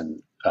parents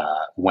and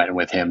went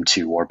with him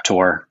to Warped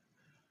Tour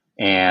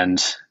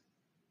and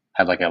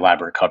had like an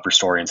elaborate cover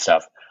story and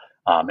stuff.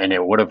 And I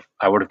would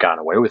have gotten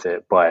away with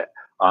it, but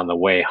on the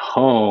way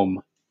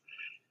home,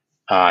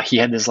 he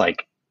had this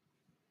like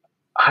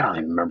I don't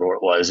even remember what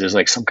it was. It was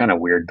like some kind of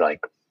weird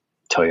like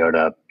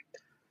Toyota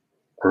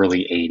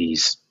early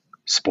 80s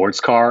sports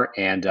car.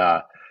 And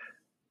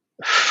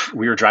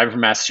we were driving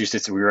from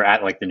Massachusetts and we were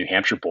at like the New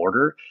Hampshire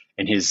border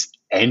and his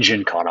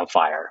engine caught on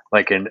fire,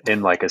 like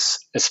in like a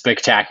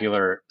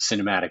spectacular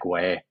cinematic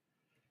way.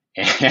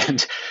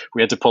 And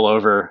we had to pull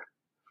over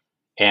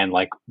and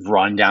like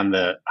run down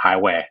the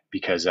highway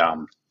because,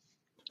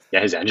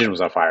 his engine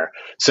was on fire.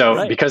 So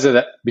Right. because of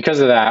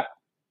that,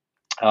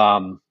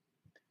 I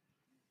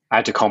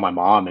had to call my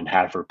mom and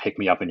have her pick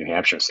me up in New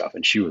Hampshire and stuff.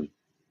 And she was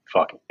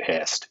fucking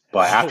pissed.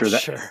 But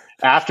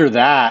after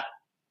that,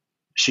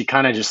 she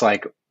kind of just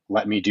like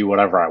let me do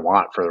whatever I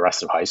want for the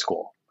rest of high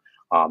school.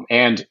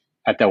 And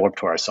at that Warped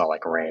Tour, I saw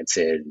like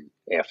Rancid and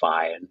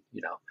AFI and,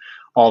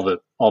 all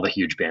the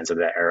huge bands of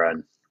that era,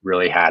 and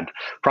really had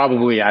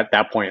probably at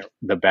that point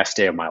the best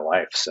day of my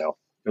life. So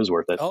it was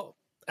worth it. Oh,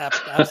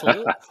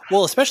 absolutely.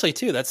 Well, especially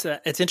too,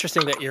 it's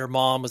interesting that your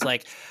mom was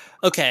like,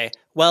 okay,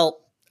 well,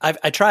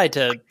 I tried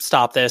to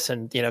stop this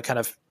and, kind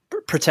of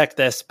protect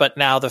this, but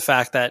now the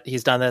fact that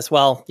he's done this,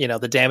 well,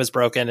 the dam is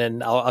broken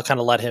and I'll kind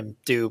of let him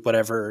do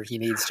whatever he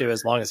needs to,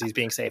 as long as he's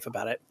being safe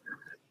about it.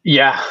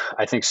 Yeah,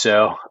 I think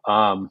so.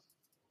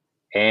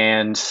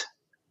 And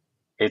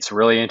it's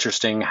really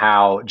interesting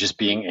how just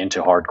being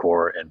into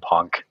hardcore and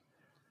punk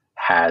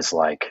has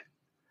like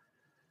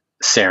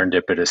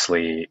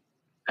serendipitously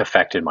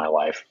affected my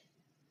life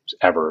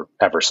ever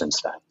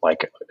since then.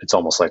 Like it's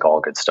almost like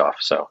all good stuff.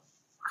 So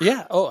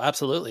yeah. Oh,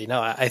 absolutely.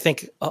 No, I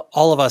think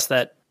all of us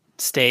that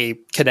stay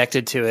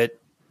connected to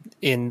it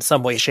in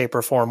some way, shape,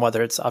 or form,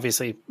 whether it's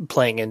obviously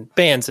playing in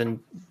bands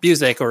and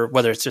music or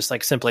whether it's just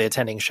like simply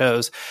attending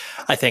shows,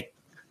 I think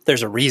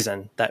there's a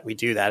reason that we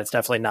do that. It's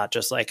definitely not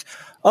just like,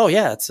 oh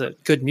yeah, it's a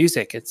good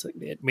music.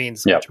 It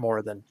means much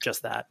more than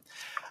just that.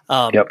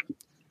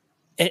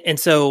 And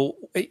so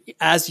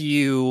as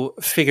you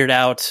figured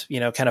out,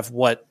 kind of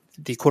what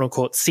the quote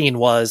unquote scene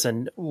was,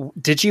 and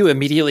did you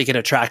immediately get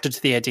attracted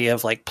to the idea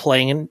of like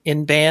playing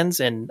in bands?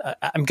 And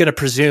I'm going to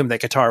presume that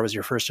guitar was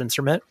your first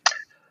instrument.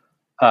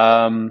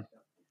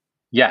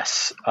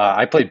 Yes.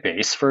 I played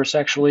bass first,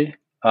 actually.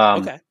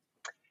 Okay.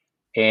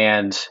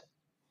 And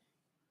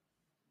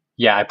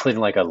yeah, I played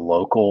in like a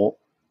local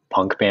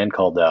punk band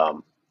called,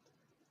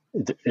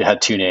 it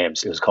had two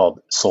names. It was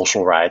called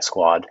Social Riot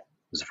Squad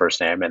was the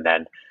first name. And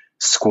then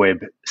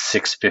Squib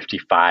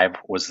 655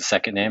 was the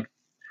second name.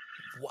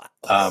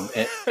 Wow.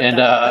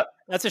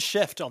 That's a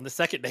shift on the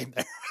second name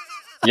there.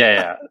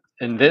 Yeah.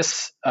 And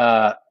this,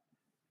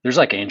 there's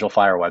like Angel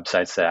Fire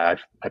websites that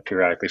I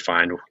periodically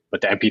find,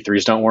 but the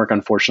MP3s don't work,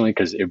 unfortunately,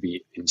 because it'd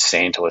be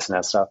insane to listen to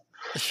that stuff.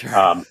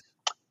 Sure.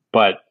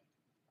 But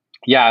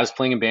yeah, I was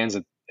playing in bands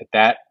at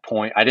that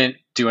point. I didn't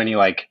do any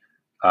like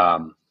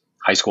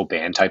high school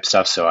band type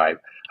stuff. So I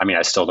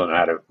still don't know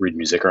how to read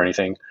music or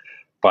anything.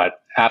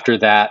 But after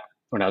that,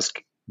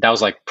 that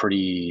was like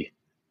pretty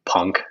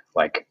punk,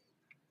 like,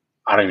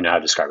 I don't even know how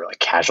to describe it, like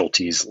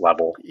Casualties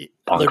level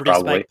punk, Liberty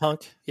probably. Spike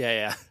punk.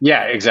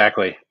 Yeah,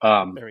 exactly.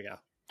 There we go.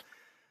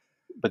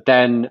 But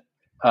then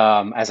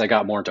as I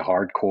got more into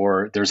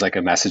hardcore, there's like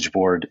a message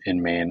board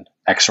in Maine,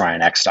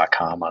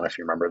 xryanx.com. I don't know if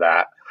you remember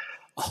that,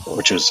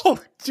 which was...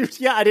 dude,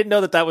 yeah, I didn't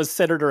know that was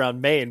centered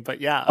around Maine,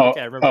 but yeah.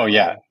 Okay, I remember. Oh,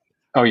 yeah.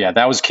 Oh, yeah.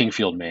 That was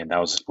Kingfield, Maine. That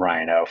was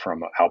Ryan O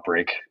from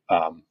Outbreak,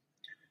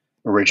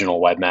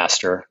 original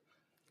webmaster.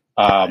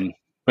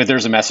 But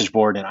there's a message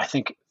board, and I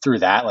think through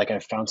that, like I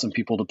found some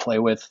people to play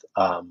with.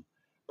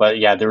 But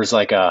yeah, there was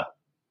like I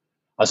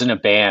was in a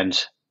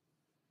band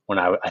when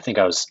I think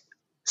I was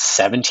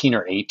 17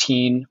 or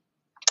 18.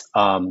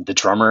 The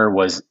drummer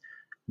was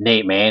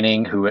Nate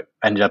Manning, who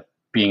ended up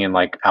being in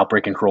like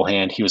Outbreak and Cruel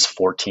Hand. He was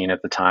 14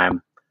 at the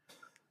time.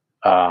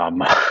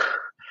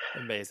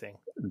 Amazing.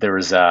 There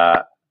was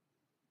the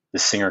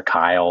singer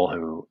Kyle,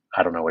 who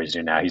I don't know what he's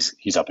doing now.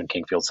 He's up in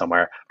Kingfield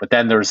somewhere. But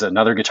then there's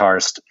another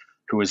guitarist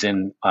who was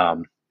in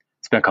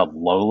it's been called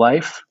Low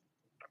Life,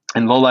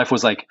 and Low Life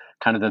was like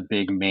kind of the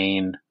big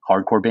main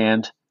hardcore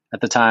band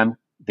at the time.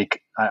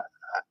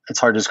 It's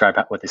hard to describe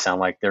what they sound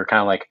like. They're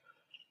kind of like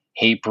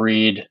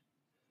Hatebreed,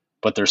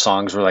 but their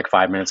songs were like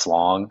 5 minutes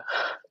long.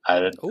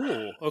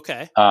 Oh,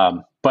 okay.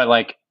 But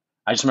like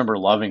I just remember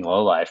loving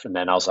Low Life, and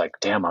then I was like,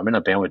 damn, I'm in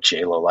a band with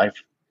Jay Low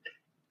Life.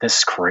 This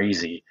is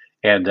crazy.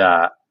 And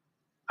I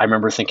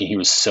remember thinking he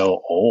was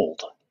so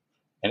old,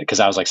 and because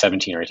I was like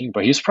 17 or 18,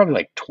 but he was probably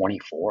like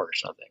 24 or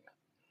something.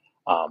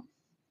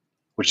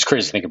 Which is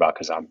crazy to think about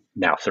because I'm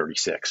now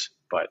 36.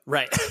 But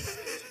right.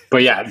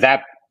 But yeah,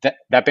 that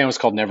band was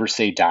called Never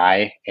Say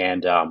Die,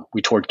 and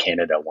we toured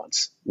Canada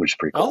once, which is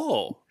pretty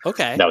cool. Oh,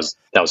 okay. That was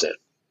it.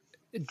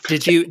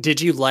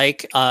 Did you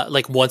like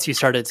once you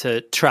started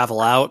to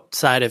travel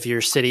outside of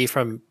your city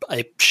from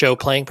a show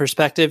playing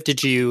perspective,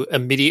 did you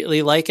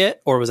immediately like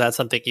it, or was that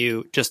something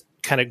you just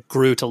kind of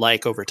grew to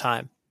like over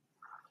time?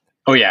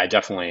 Oh yeah, I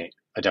definitely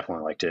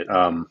liked it.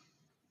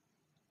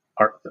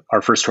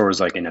 Our first tour was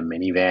like in a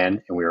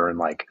minivan, and we were in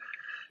like,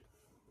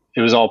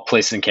 it was all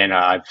places in Canada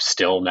I've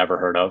still never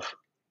heard of.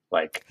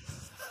 Like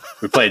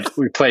we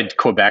played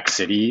Quebec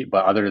City,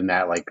 but other than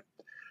that, like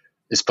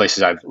it's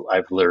places I've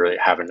literally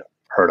haven't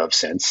heard of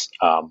since.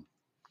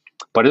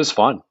 But it was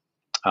fun.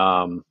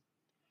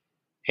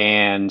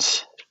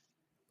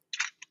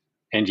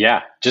 And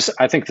yeah, just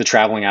I think the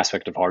traveling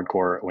aspect of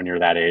hardcore when you're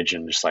that age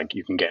and just like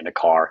you can get in a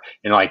car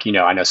and like,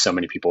 I know so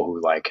many people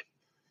who like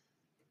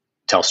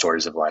tell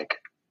stories of like,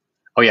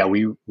 oh yeah,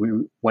 we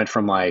went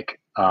from like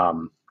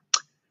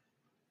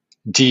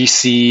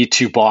DC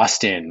to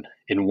Boston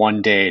in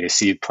one day to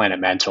see Planet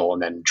Mental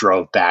and then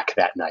drove back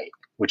that night,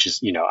 which is,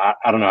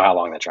 I don't know how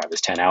long that drive is,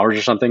 10 hours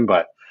or something,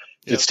 but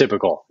it's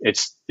typical.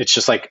 It's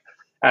just like,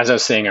 as I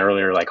was saying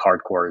earlier, like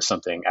hardcore is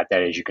something at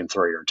that age you can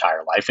throw your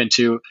entire life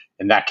into.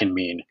 And that can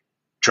mean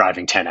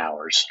driving 10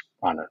 hours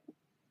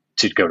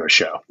to go to a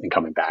show and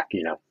coming back,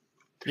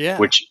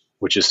 which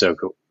is so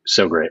cool.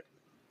 So great.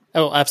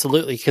 Oh,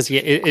 absolutely. Because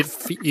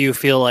you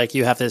feel like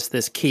you have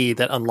this key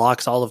that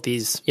unlocks all of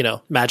these,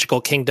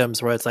 magical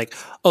kingdoms where it's like,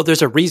 oh,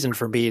 there's a reason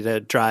for me to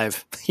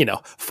drive,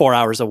 4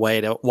 hours away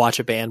to watch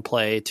a band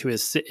play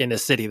in a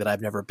city that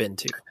I've never been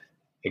to.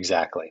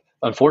 Exactly.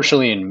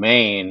 Unfortunately, in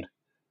Maine,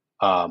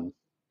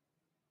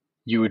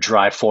 you would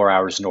drive 4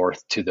 hours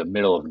north to the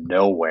middle of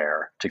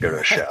nowhere to go to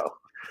a show.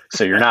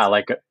 So you're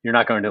not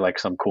going to like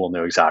some cool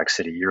new exotic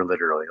city. You're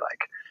literally like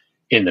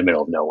in the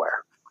middle of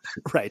nowhere.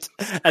 Right.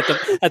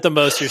 At the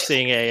most, you're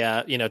seeing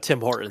a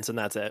Tim Hortons, and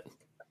that's it.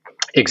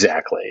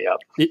 Exactly.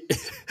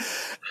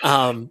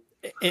 Yep.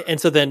 And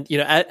so then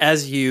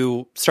as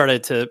you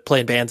started to play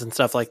in bands and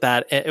stuff like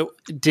that,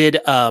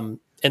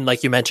 and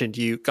like you mentioned,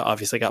 you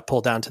obviously got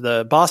pulled down to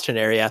the Boston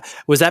area.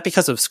 Was that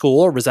because of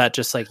school, or was that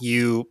just like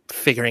you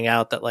figuring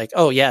out that like,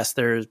 oh yes,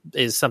 there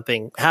is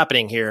something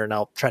happening here, and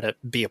I'll try to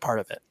be a part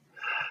of it?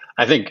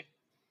 I think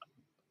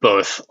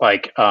both.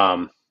 Like,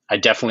 I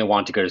definitely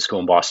wanted to go to school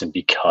in Boston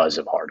because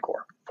of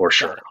hardcore, for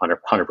sure,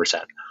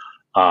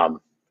 100%.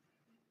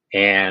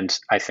 And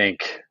I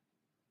think,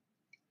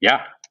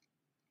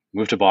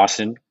 moved to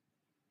Boston,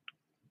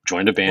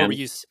 joined a band.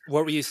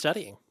 What were you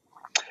studying?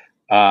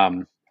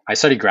 I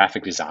studied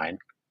graphic design,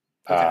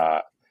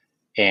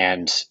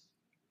 and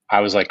I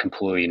was like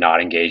completely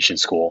not engaged in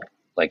school.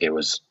 Like it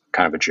was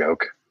kind of a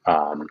joke.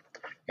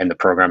 And the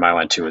program I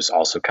went to was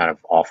also kind of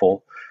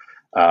awful.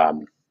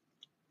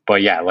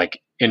 But yeah,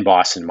 like in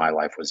Boston, my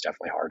life was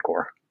definitely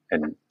hardcore,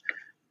 and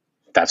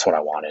that's what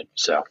I wanted.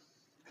 So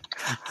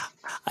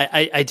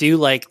I do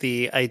like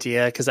the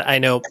idea, because I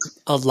know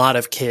a lot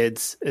of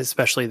kids,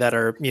 especially that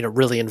are,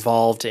 really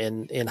involved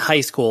in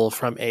high school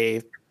from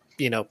a,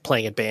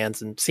 playing in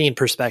bands and scene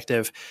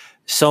perspective.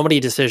 So many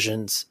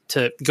decisions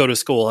to go to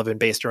school have been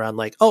based around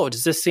like, oh,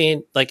 does this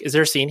scene, like, is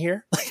there a scene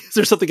here? Like, is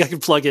there something I can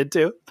plug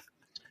into?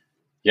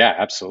 Yeah,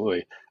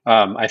 absolutely.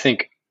 I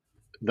think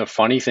the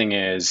funny thing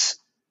is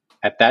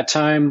at that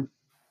time,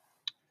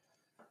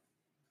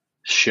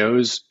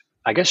 shows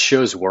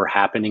were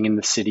happening in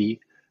the city,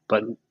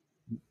 but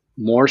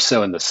more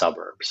so in the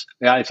suburbs.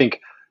 Yeah, I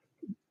think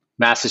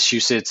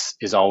Massachusetts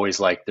is always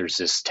like, there's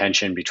this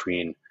tension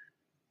between,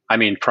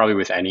 probably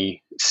with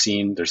any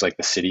scene, there's like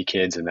the city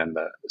kids and then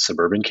the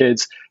suburban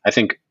kids. I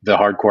think the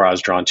hardcore I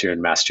was drawn to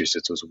in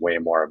Massachusetts was way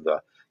more of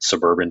the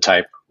suburban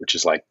type, which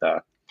is like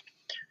the,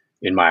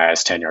 in my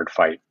eyes, 10-yard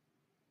fight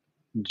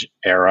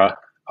era.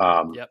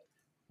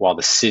 While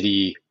the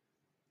city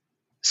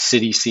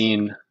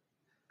scene,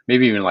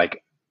 maybe even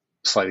like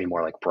slightly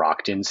more like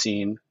Brockton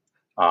scene.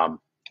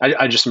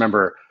 I just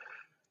remember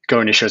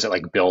going to shows at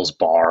like Bill's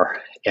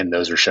Bar, and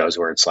those are shows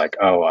where it's like,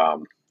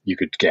 you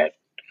could get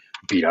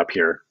beat up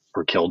here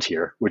or killed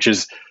here, which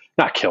is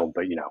not killed,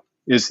 but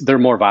they're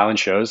more violent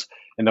shows.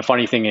 And the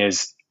funny thing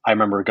is, I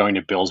remember going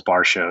to Bill's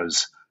Bar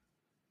shows,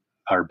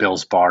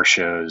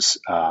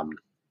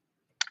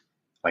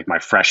 like my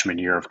freshman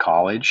year of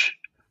college,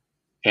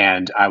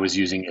 and I was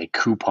using a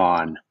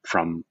coupon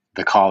from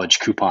the college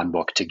coupon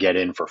book to get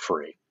in for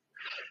free.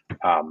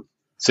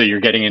 So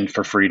you're getting in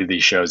for free to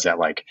these shows that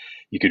like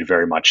you could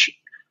very much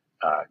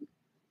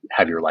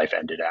have your life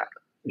ended at,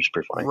 which is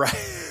pretty funny.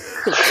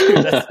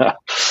 Right.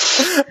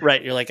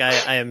 Right. You're like,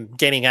 I am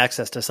gaining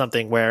access to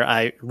something where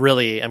I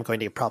really am going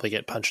to probably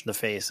get punched in the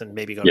face and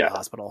maybe go to the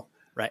hospital.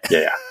 Right.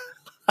 Yeah.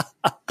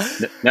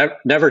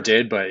 Never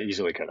did, but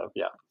easily could have.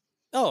 Yeah.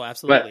 Oh,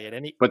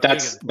 absolutely. But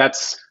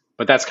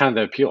that's kind of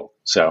the appeal.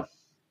 So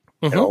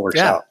it all works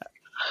out.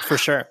 For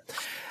sure.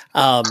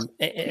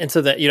 And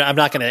so that, I'm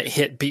not going to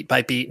hit beat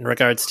by beat in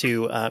regards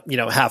to,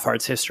 Half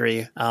Heart's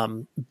history.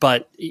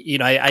 But,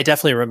 I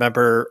definitely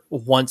remember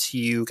once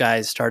you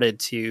guys started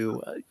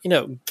to,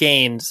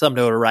 gain some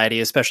notoriety,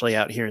 especially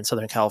out here in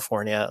Southern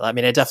California. I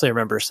definitely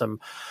remember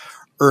some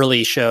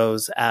early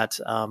shows at,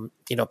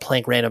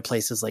 playing random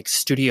places like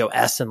Studio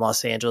S in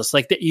Los Angeles.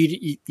 Like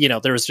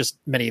there was just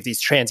many of these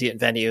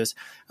transient venues.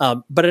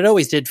 But it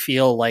always did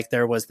feel like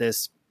there was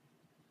this,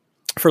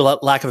 for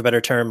lack of a better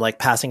term, like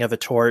passing of a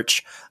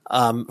torch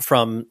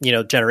from,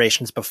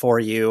 generations before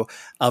you,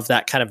 of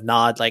that kind of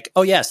nod, like,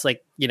 oh yes,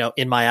 like,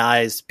 In My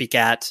Eyes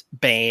begat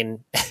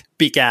Bane,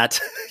 begat,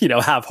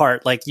 Have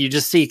Heart. Like you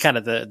just see kind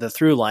of the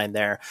through line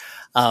there.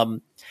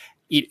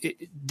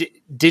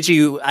 did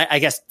you, I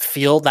guess,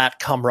 feel that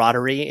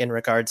camaraderie in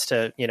regards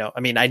to, I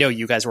mean, I know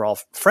you guys were all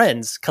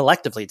friends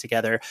collectively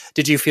together.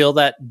 Did you feel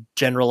that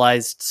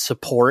generalized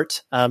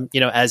support,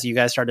 as you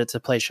guys started to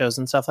play shows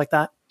and stuff like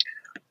that?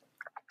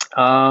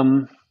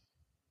 So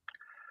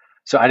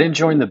I didn't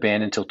join the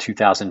band until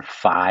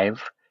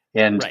 2005,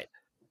 and right.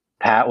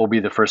 Pat will be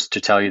the first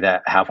to tell you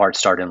that Have Heart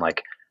started in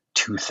like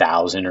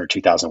 2000 or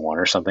 2001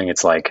 or something.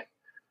 It's like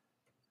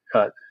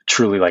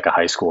truly like a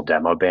high school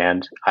demo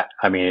band.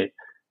 I mean,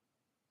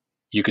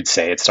 you could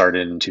say it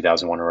started in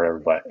 2001 or whatever,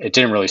 but it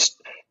didn't really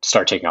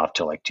start taking off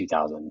till like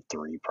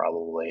 2003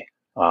 probably.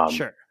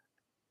 Sure.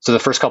 So the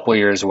first couple of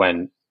years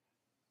when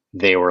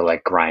they were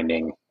like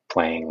grinding,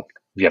 playing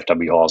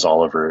VFW halls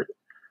all over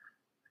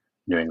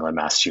New England,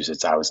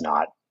 Massachusetts, I was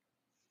not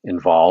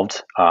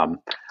involved.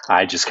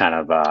 I just kind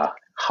of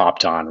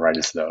hopped on right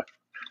as the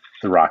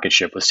rocket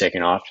ship was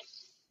taking off,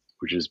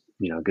 which is,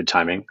 good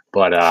timing.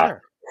 But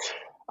sure.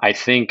 I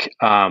think,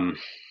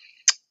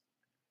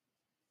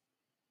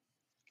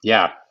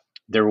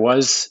 there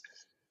was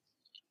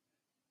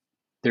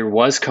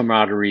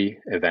camaraderie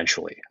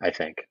eventually, I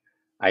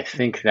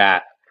think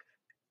that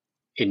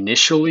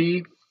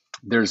initially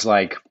there's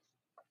like,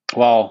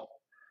 well,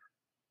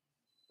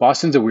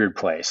 Boston's a weird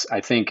place.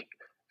 I think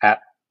at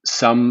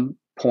some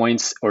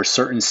points or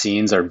certain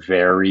scenes are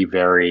very,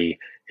 very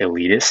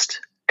elitist,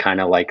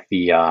 kind of like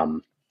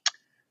the,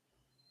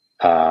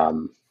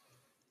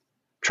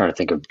 trying to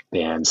think of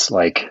bands,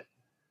 like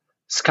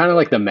it's kind of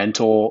like the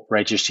Mental,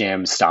 Righteous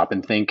Jam, Stop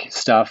and Think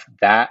stuff.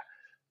 That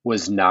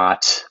was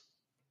not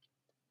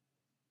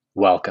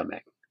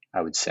welcoming,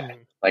 I would say.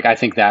 Like, I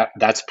think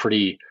that's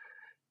pretty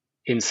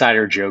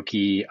insider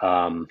jokey,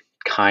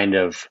 kind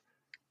of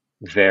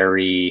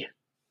very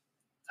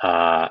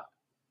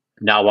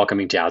not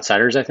welcoming to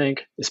outsiders, I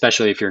think,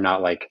 especially if you're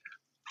not like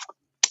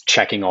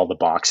checking all the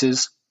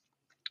boxes.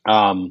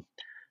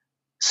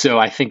 So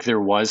I think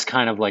there was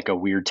kind of like a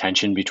weird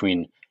tension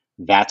between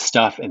that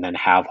stuff and then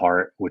Have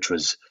Heart, which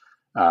was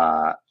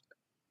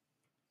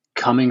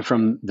coming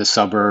from the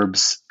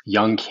suburbs,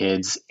 young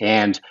kids.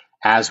 And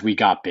as we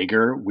got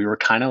bigger, we were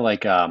kind of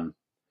like,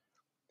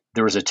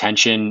 there was a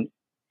tension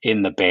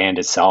in the band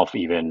itself,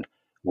 even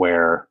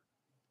where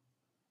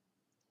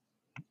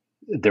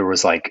there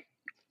was like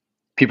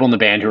people in the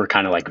band who were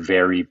kind of like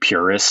very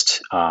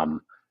purist,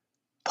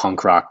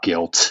 punk rock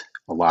guilt,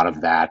 a lot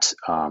of that,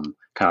 kind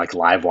of like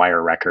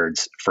Livewire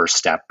Records, First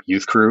Step,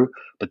 Youth Crew.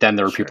 But then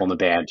there were people in the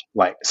band,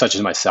 like such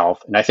as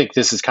myself. And I think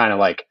this is kind of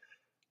like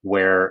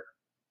where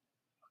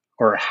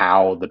or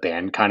how the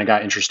band kind of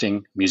got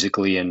interesting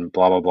musically and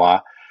blah,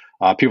 blah,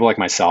 blah. People like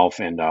myself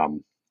and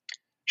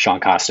Sean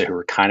Costa, who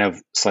were kind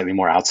of slightly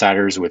more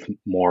outsiders with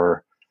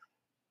more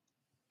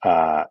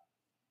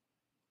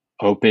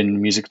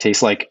open music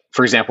taste. Like,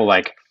 for example,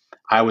 like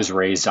I was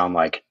raised on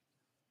like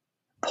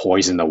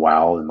Poison the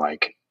Well and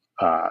like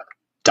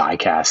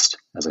Diecast,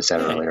 as I said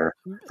earlier,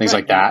 things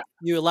like that.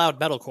 You allowed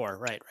metalcore,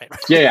 right?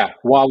 Yeah.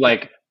 While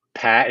like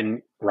Pat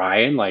and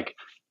Ryan, like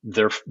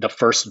the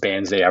first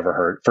bands they ever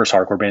heard, first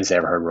hardcore bands they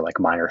ever heard were like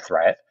Minor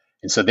Threat.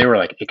 And so they were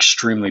like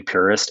extremely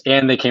purist,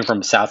 and they came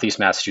from Southeast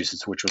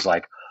Massachusetts, which was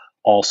like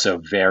also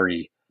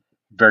very,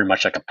 very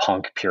much like a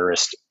punk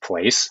purist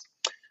place.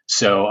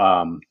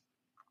 So,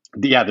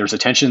 there's a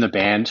tension in the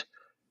band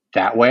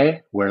that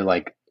way where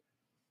like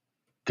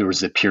there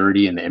was the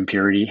purity and the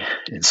impurity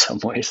in some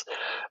ways.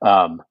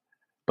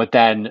 But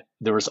then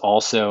there was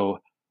also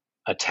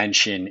a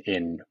tension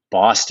in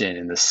Boston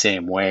in the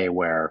same way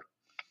where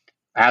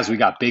as we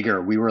got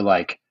bigger, we were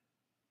like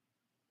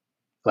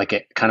a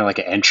kind of like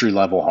an entry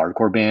level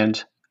hardcore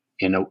band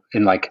in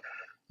like,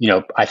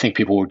 I think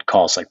people would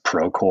call us like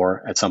procore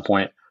at some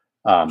point.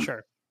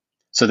 Sure.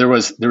 So there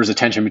was a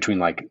tension between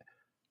like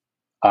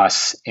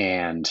us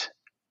and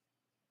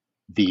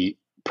the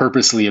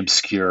purposely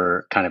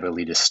obscure kind of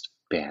elitist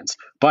bands.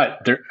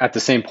 But at the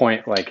same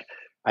point, like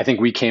I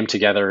think we came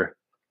together,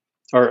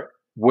 or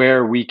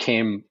where we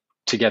came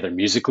together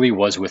musically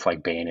was with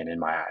like Bane and In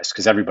My Eyes,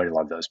 because everybody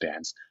loved those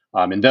bands.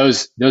 And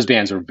those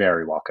bands were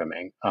very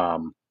welcoming.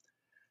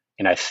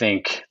 And I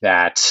think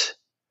that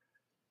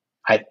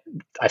I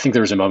think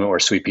there was a moment where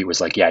Sweet Pete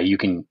was like, yeah, you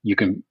can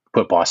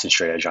put Boston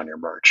Straight Edge on your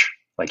merch.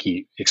 Like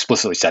he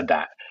explicitly said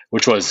that,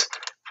 which was,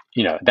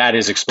 that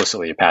is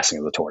explicitly a passing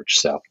of the torch.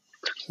 So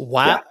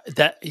wow,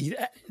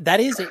 yeah. that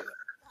is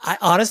I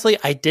honestly,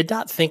 I did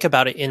not think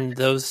about it in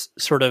those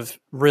sort of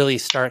really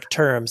stark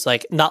terms.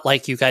 Like, not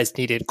like you guys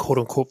needed quote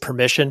unquote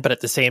permission, but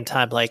at the same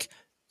time, like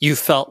you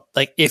felt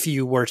like if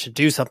you were to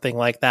do something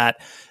like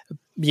that,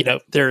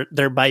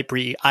 there might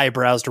be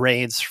eyebrows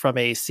raised from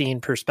a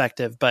scene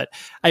perspective. But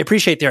I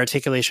appreciate the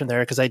articulation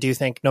there, because I do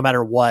think no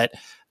matter what,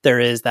 there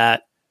is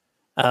that,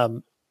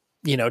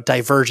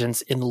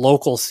 divergence in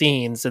local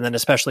scenes. And then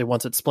especially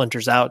once it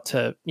splinters out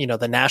to,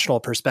 the national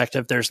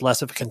perspective, there's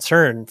less of a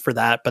concern for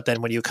that. But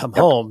then when you come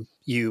home,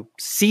 you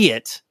see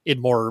it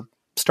in more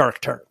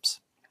stark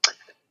terms.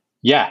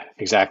 Yeah,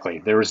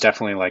 exactly. There was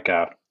definitely like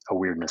a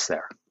weirdness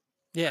there.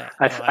 Yeah.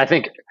 I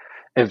think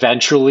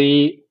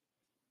eventually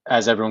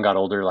as everyone got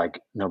older,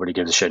 like nobody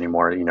gives a shit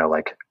anymore.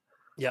 Like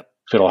yep.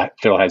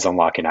 Fiddlehead's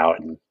unlocking out,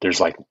 and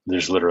there's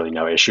literally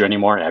no issue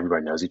anymore, and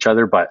everybody knows each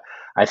other. But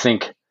I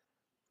think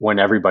when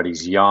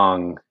everybody's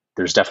young,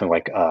 there's definitely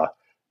like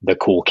the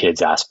cool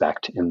kids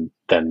aspect, and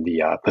then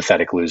the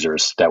pathetic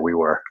losers that we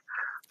were.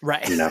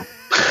 Right.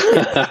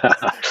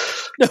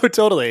 No,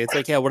 totally. It's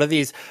like, yeah, what are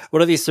these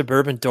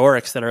suburban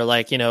dorks that are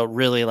like,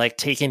 really like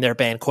taking their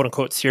band quote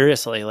unquote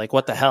seriously? Like,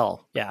 what the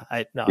hell? Yeah.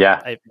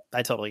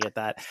 I totally get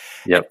that.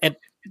 Yep. And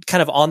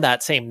kind of on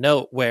that same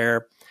note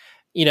where,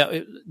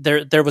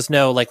 there was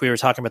no, like we were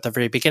talking about at the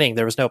very beginning,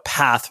 there was no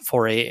path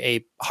for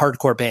a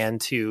hardcore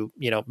band to,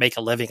 make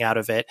a living out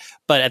of it.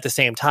 But at the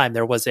same time,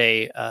 there was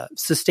a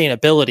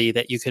sustainability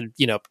that you could,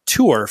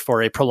 tour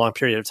for a prolonged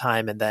period of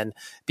time and then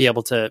be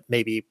able to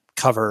maybe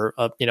cover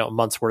a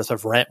month's worth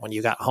of rent when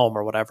you got home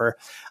or whatever.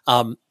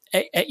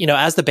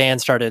 As the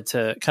band started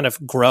to kind of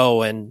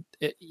grow, and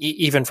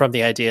even from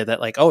the idea that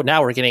like, oh,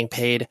 now we're getting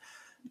paid,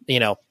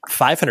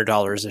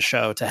 $500 a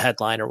show to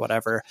headline or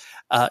whatever.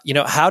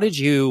 How did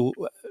you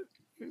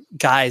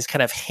guys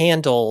kind of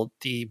handle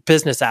the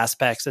business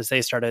aspects as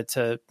they started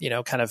to,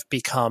 kind of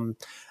become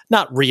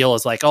not real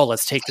as like, oh,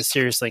 let's take this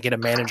seriously, get a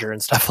manager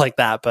and stuff like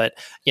that. But,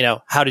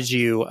 how did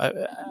you,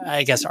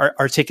 I guess,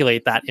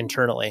 articulate that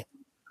internally?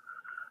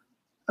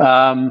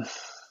 I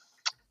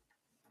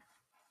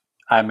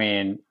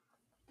mean,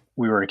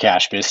 we were a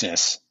cash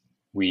business.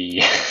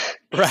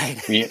 Right.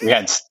 we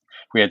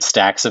had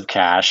stacks of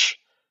cash.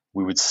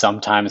 We would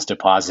sometimes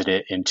deposit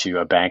it into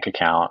a bank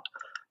account.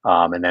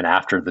 And then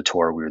after the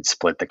tour, we would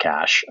split the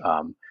cash.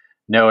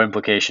 No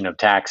implication of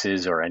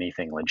taxes or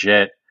anything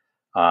legit.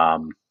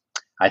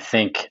 I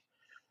think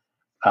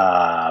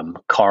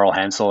Carl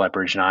Hensel at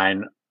Bridge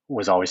 9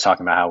 was always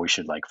talking about how we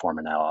should like form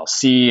an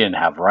LLC and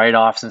have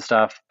write-offs and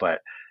stuff, but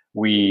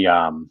we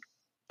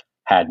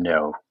had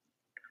no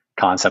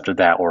concept of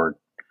that or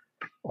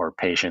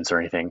patience or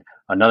anything.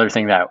 Another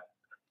thing that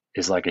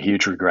is like a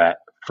huge regret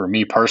for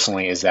me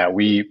personally is that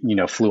we,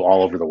 flew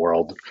all over the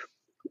world,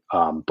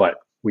 but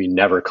we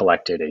never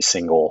collected a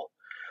single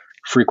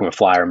frequent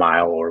flyer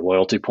mile or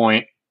loyalty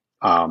point.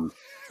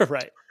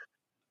 Right.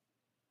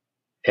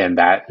 And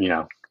that,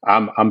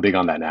 I'm big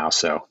on that now.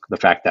 So the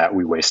fact that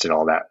we wasted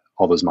all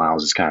those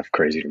miles is kind of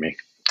crazy to me.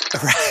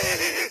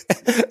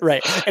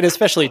 Right. And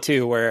especially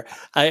too, where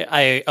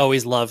I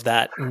always love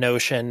that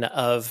notion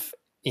of,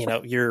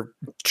 you're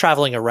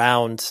traveling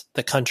around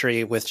the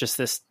country with just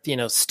this,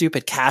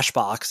 stupid cash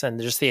box, and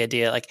just the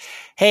idea like,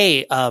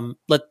 hey,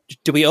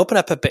 do we open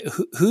up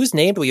whose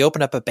name do we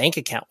open up a bank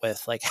account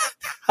with? Like,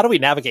 how do we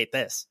navigate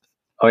this?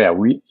 Oh yeah.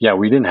 We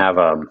didn't have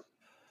a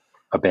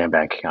band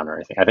bank account or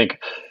anything.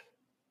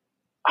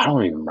 I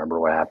don't even remember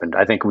what happened.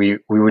 I think we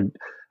would,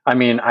 I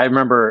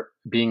remember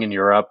being in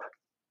Europe,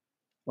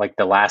 like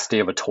the last day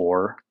of a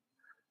tour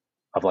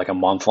of like a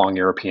month-long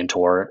European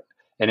tour.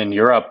 And in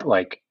Europe,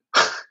 like,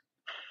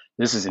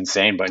 this is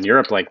insane, but in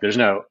Europe, like there's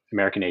no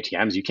American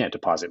ATMs. You can't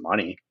deposit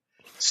money.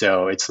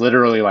 So it's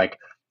literally like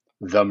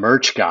the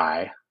merch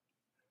guy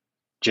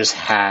just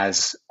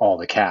has all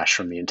the cash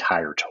from the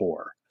entire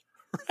tour,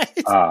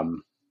 right.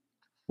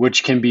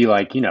 Which can be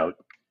like,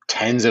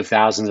 tens of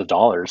thousands of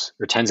dollars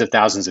or tens of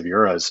thousands of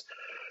euros,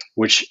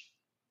 which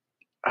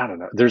I don't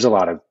know. There's a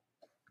lot of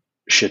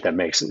shit that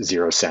makes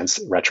zero sense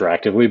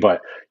retroactively,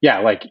 but yeah,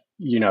 like,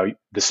 the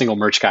single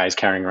merch guy is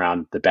carrying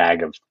around the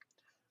bag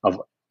of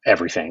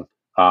everything.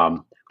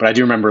 But I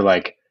do remember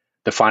like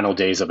the final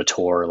days of a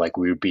tour, like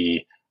we would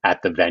be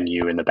at the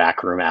venue in the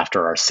back room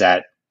after our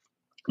set,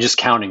 just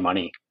counting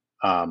money.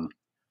 And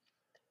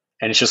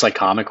it's just like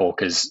comical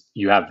because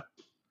you have,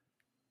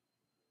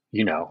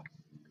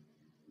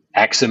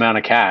 X amount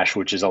of cash,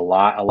 which is a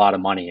lot of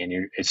money,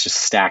 and it's just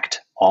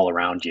stacked all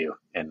around you.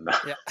 And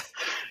yeah.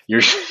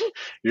 you're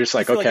just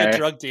like, okay, like a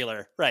drug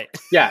dealer. Right.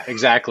 Yeah,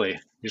 exactly.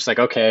 You're just like,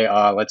 okay,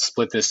 let's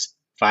split this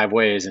 5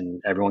 ways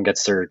and everyone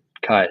gets their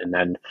cut.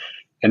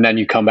 And then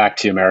you come back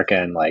to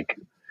America and like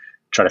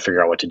try to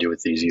figure out what to do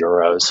with these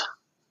euros.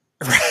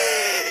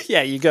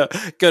 Yeah, you go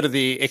to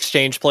the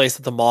exchange place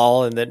at the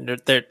mall, and then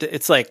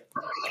it's like,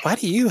 why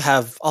do you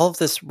have all of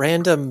this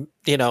random?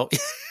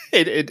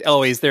 It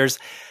always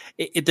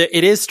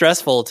it is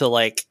stressful to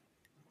like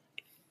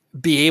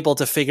be able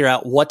to figure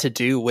out what to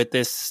do with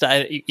this.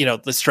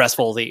 The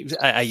stressful.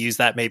 I use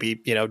that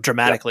maybe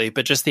dramatically,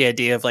 but just the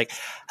idea of like,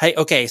 hey,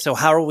 okay, so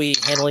how are we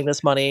handling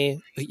this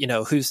money?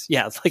 Who's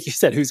like you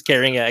said, who's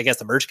carrying it? I guess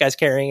the merch guy's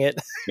carrying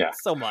it. Yeah,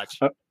 so much.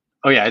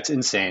 Oh yeah, it's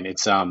insane.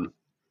 It's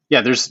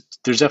there's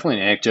definitely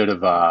an anecdote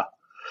of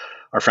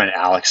our friend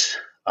Alex.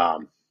 He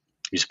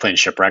was playing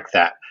Shipwreck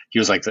that he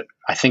was like,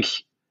 I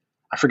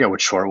forget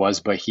which tour it was,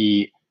 but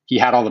he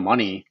had all the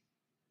money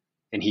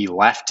and he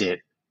left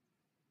it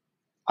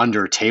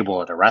under a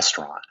table at a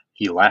restaurant.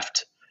 He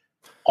left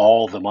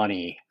all the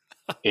money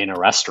in a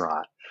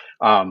restaurant.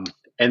 And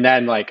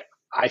then like,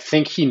 I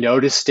think he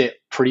noticed it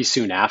pretty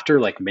soon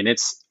after, like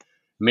minutes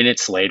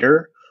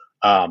later.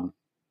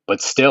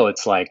 But still,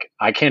 it's like,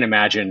 I can't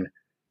imagine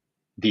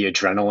the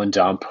adrenaline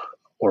dump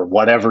or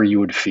whatever you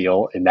would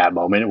feel in that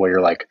moment where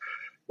you're like,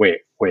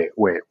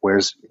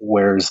 where's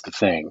the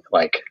thing?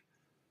 Like,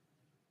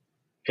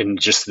 and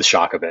just the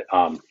shock of it.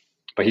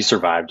 But he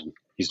survived and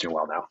he's doing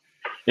well now.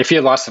 If he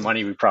had lost the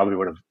money, we probably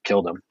would have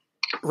killed him.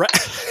 Right.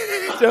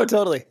 No,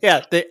 totally.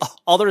 Yeah.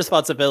 All the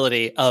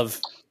responsibility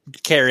of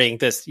carrying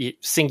this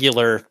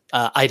singular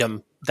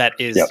item that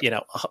is,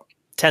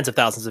 tens of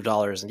thousands of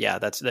dollars. And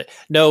that's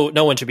no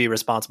one should be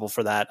responsible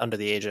for that under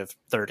the age of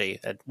 30.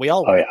 And we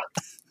all were.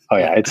 Oh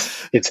yeah.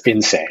 It's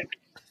insane.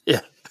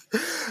 Yeah.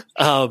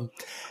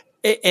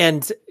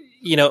 And,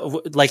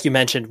 like you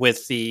mentioned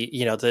with the,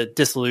 the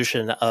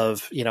dissolution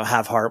of,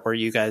 Have Heart, where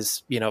you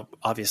guys,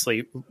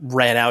 obviously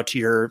ran out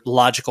your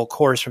logical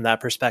course from that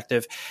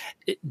perspective.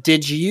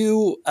 Did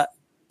you,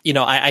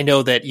 I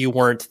know that you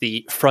weren't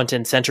the front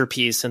and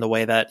centerpiece in the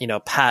way that,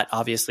 Pat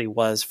obviously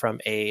was from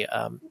a,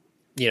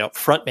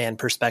 frontman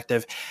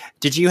perspective.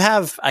 Did you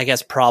have, I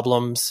guess,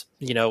 problems,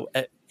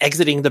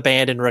 exiting the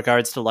band in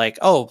regards to like,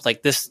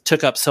 this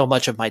took up so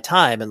much of my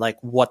time and like,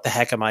 what the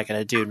heck am I going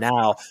to do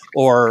now?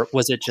 Or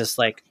was it just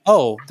like,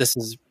 this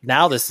is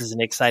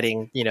an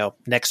exciting,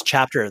 next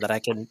chapter that I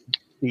can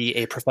be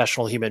a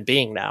professional human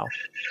being now?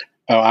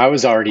 Oh, I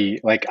was already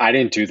like, I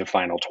didn't do the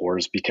final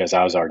tours because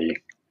I was already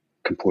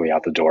completely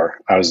out the door.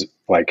 I was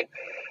like,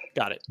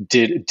 got it.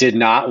 Did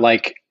not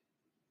like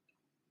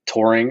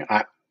touring.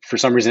 For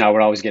some reason, I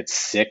would always get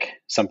sick.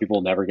 Some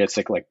people never get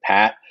sick. Like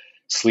Pat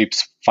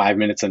sleeps 5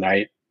 minutes a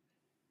night,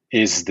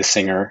 is the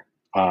singer,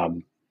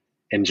 and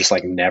just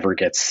like never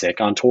gets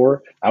sick on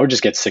tour. I would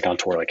just get sick on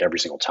tour like every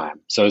single time.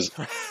 So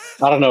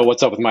I don't know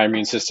what's up with my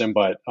immune system,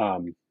 but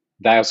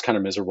that was kind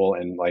of miserable.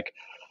 And like,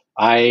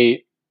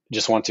 I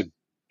just want to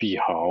be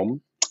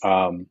home.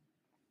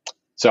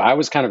 So I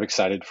was kind of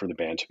excited for the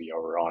band to be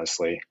over,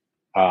 honestly.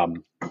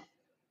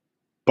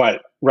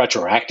 But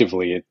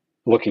retroactively,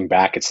 looking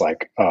back, it's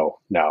like, oh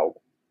no,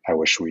 I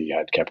wish we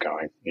had kept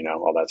going,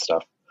 all that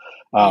stuff.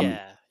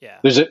 Yeah.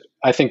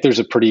 I think there's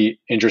a pretty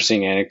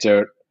interesting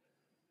anecdote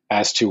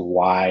as to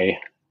why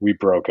we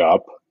broke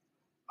up,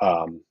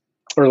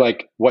 or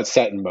like what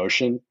set in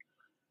motion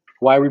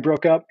why we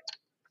broke up.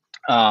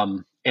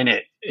 And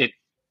it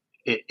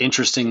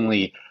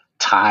interestingly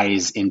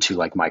ties into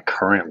like my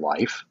current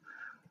life.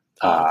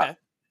 Okay.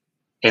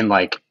 And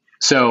like,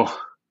 so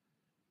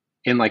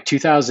in like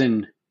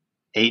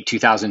 2008,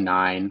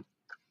 2009,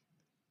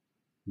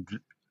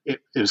 it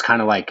was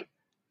kind of like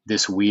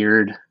this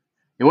weird,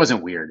 it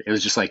wasn't weird. It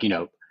was just like,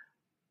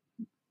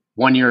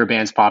 1 year a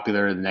band's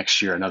popular, the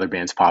next year another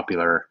band's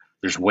popular.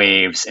 There's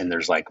waves and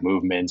there's like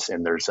movements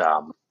and there's,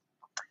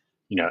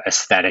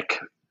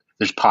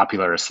 there's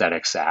popular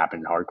aesthetics that happen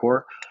in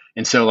hardcore.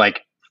 And so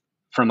like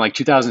from like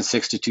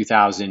 2006 to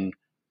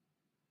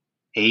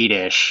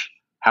 2008-ish,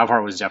 Have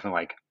Heart was definitely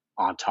like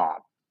on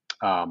top.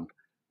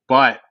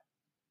 But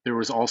there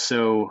was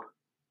also,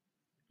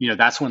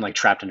 that's when like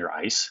Trapped Under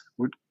Ice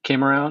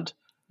came around.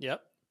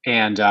 Yep.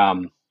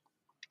 And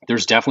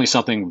there's definitely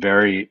something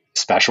very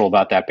special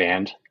about that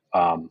band.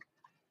 I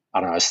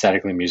don't know,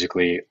 aesthetically,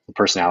 musically, the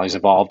personalities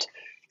involved.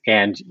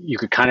 And you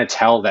could kind of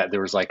tell that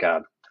there was like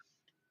a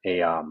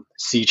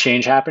sea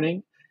change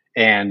happening.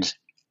 And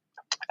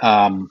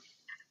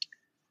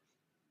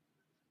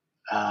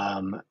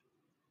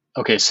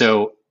okay,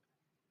 so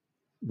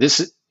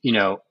this,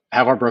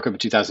 Have Heart broke up in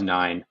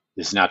 2009.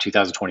 This is now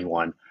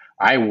 2021.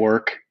 I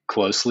work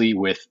closely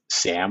with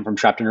Sam from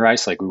Trapped Under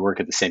Ice. Like we work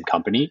at the same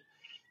company,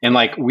 and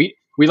like we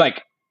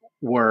like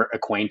were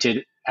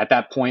acquainted at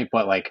that point,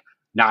 but like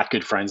not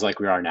good friends like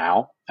we are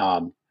now.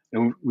 And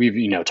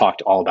we've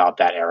talked all about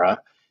that era.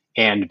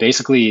 And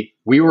basically,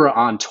 we were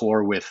on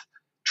tour with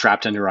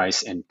Trapped Under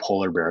Ice and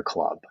Polar Bear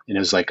Club, and it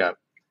was like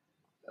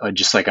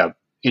just like a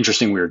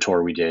interesting weird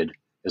tour we did. It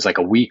was like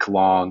a week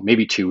long,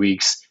 maybe 2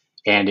 weeks,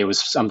 and it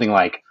was something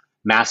like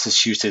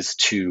Massachusetts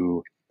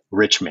to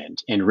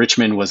Richmond, and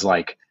Richmond was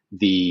like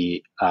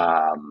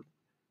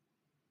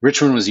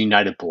Richmond was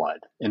United Blood,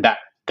 and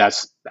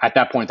that's at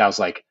that point that was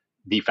like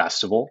the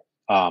festival.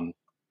 And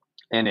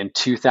in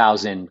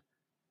 2000,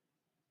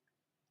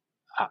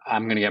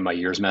 I'm going to get my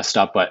years messed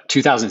up, but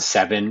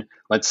 2007,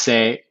 let's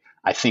say,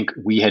 I think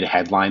we had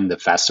headlined the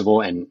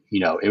festival, and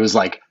it was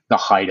like the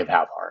height of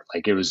Have Heart.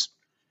 Like it was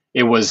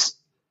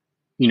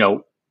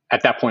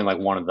at that point like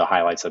one of the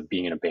highlights of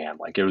being in a band.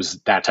 Like it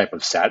was that type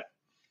of set.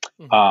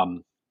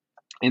 Mm-hmm.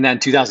 And then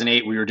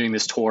 2008, we were doing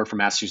this tour from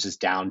Massachusetts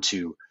down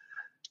to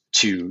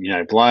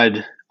United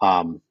Blood.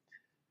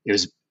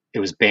 It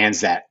was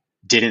bands that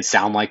didn't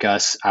sound like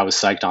us. I was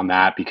psyched on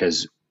that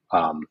because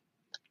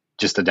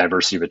just the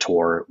diversity of a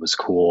tour was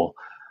cool.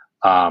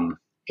 And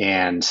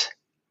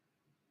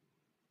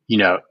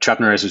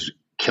Trapped Under Ice was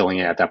killing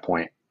it at that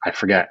point. I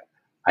forget.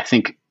 I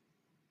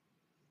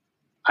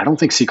don't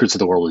think Secrets of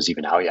the World was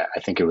even out yet.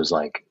 I think it was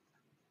like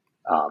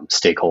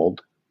Stay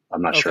Cold.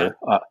 I'm not sure.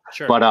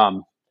 Sure.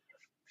 But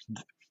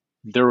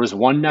there was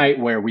one night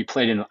where we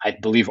played in, I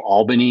believe,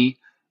 Albany,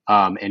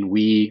 and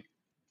we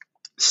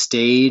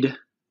played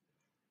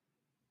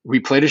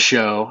a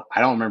show. I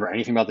don't remember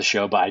anything about the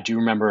show, but I do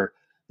remember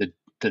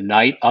the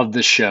night of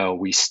the show,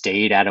 we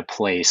stayed at a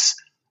place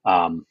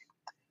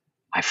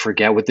I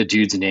forget what the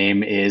dude's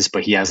name is,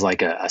 but he has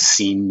like a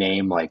scene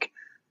name, like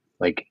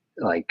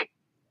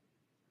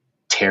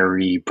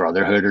Terry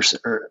Brotherhood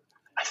or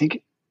I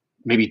think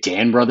maybe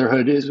Dan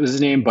Brotherhood was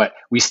his name, but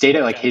we stayed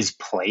at like his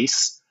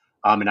place.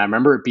 And I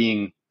remember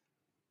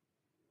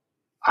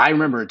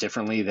it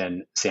differently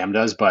than Sam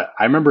does, but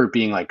I remember it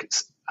being like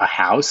a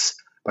house,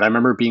 but I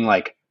remember it being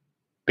like,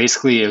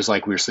 basically it was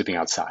like we were sleeping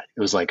outside.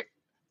 It was like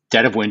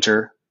dead of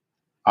winter.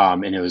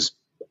 And it was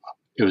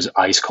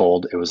ice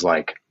cold. It was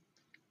like,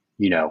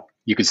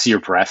 you could see your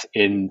breath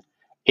in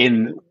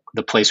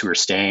the place we were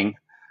staying.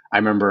 I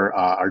remember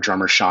our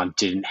drummer Sean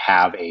didn't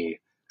have a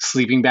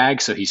sleeping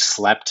bag, so he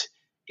slept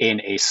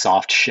in a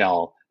soft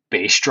shell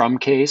bass drum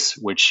case,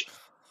 which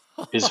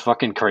is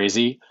fucking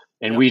crazy.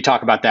 And we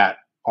talk about that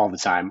all the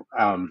time.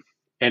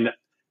 And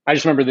I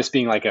just remember this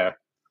being like a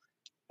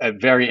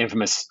very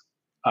infamous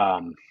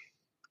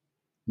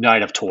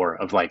night of tour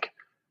of like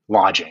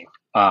lodging.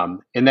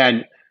 And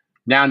then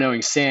now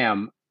knowing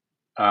Sam,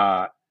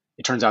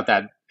 it turns out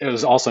that it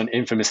was also an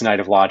infamous night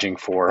of lodging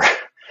for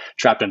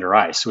Trapped Under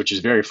Ice, which is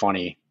very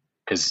funny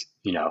because,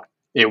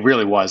 it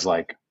really was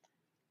like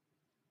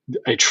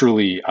a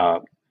truly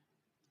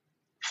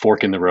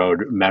fork in the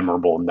road,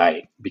 memorable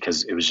night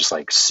because it was just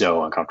like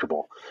so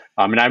uncomfortable.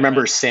 And I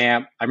remember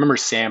Sam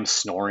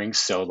snoring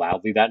so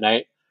loudly that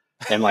night.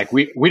 And like,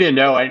 we didn't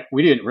know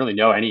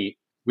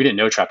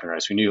Trapped Under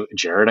Ice. We knew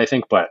Jared, I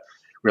think, but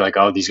we were like,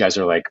 oh, these guys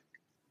are like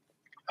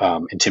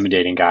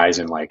intimidating guys.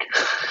 And like,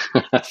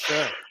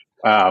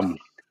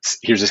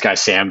 here's this guy,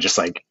 Sam, just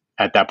like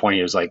at that point,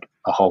 he was like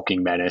a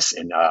hulking menace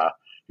and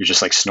he was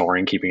just like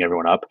snoring, keeping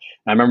everyone up.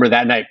 And I remember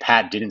that night,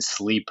 Pat didn't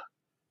sleep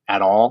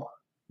at all,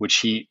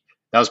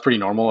 that was pretty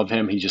normal of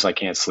him. He just like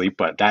can't sleep.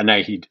 But that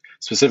night he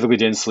specifically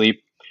didn't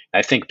sleep.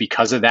 I think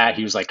because of that,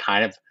 he was like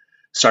kind of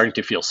starting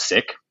to feel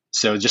sick.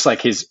 So just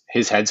like his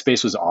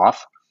headspace was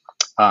off.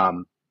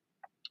 And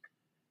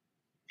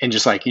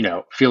just like,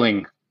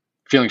 feeling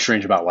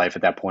strange about life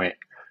at that point.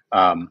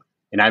 And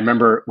I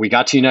remember we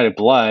got to United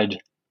Blood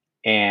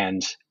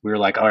and we were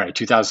like, all right,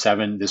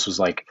 2007, this was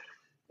like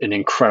an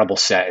incredible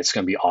set. It's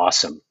going to be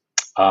awesome.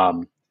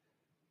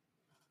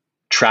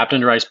 Trapped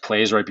Under Ice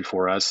plays right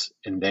before us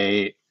and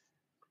they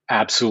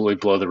absolutely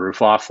blow the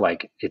roof off.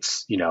 Like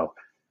it's,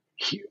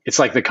 it's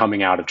like the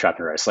coming out of Trapped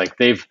Under Ice. Like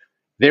they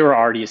were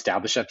already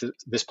established at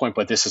this point,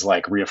 but this is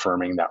like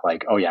reaffirming that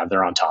like, oh yeah,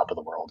 they're on top of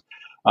the world.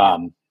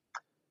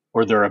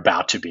 Or they're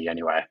about to be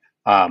anyway.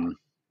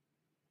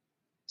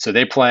 So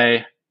they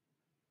play,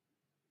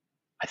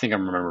 I think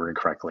I'm remembering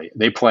correctly.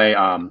 They play,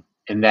 and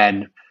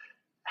then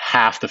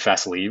half the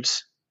fest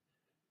leaves.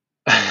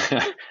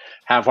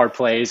 Half our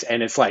plays,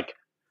 and it's like,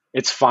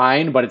 it's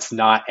fine, but it's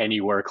not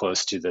anywhere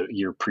close to the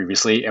year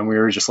previously. And we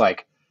were just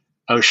like,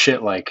 oh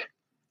shit, like,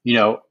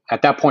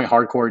 at that point,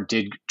 hardcore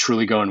did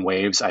truly go in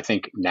waves. I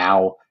think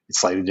now it's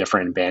slightly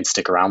different and bands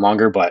stick around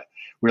longer, but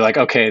we're like,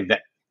 okay,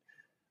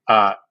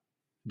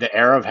 the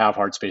era of Have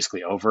Heart's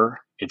basically over.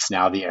 It's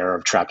now the era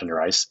of Trapped Under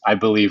Ice. I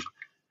believe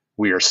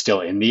we are still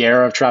in the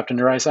era of Trapped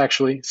Under Ice,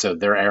 actually. So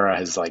their era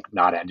has like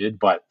not ended.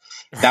 But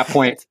at that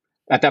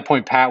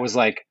point, Pat was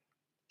like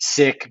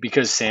sick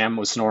because Sam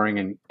was snoring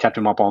and kept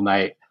him up all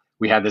night.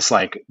 We had this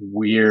like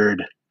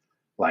weird,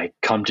 like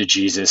come to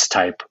Jesus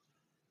type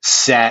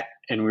set.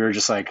 And we were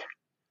just like,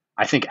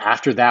 I think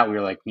after that, we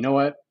were like, you know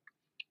what?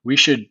 We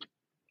should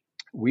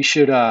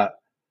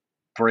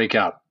break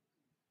up.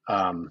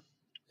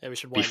 We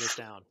should wind this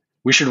down.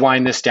 We should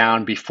wind this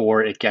down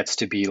before it gets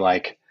to be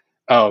like,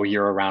 oh,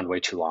 you're around way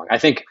too long. I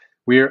think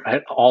we're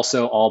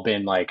also all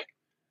been like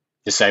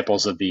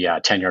disciples of the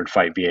 10-yard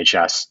fight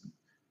VHS,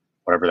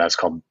 whatever that's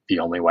called, The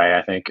Only Way,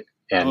 I think.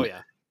 And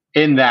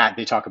in that,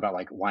 they talk about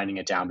like winding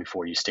it down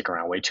before you stick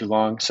around way too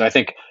long. So I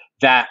think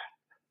that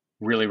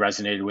really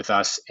resonated with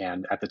us.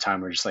 And at the time,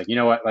 we were just like, you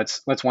know what,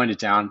 let's wind it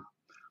down,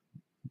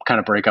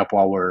 kind of break up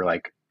while we're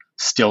like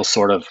still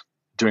sort of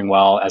doing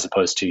well, as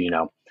opposed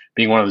to,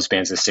 being one of those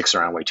bands that sticks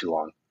around way too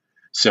long.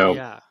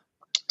 So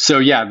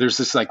there's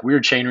this like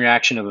weird chain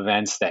reaction of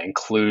events that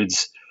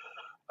includes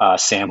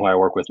Sam, who I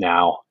work with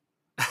now.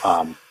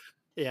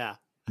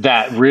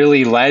 That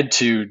really led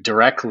to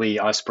directly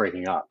us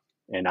breaking up.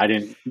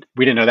 And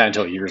we didn't know that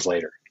until years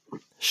later.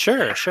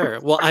 Sure.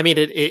 Well, I mean,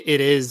 it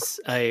is,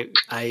 I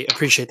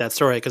appreciate that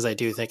story because I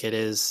do think it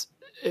is,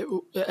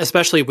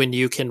 especially when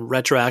you can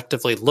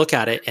retroactively look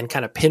at it and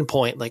kind of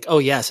pinpoint like, oh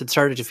yes, it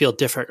started to feel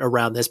different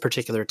around this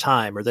particular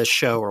time or this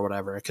show or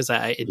whatever. Because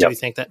I do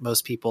think that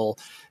most people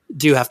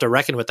do have to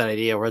reckon with that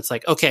idea where it's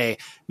like, okay,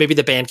 maybe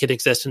the band can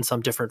exist in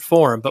some different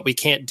form, but we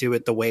can't do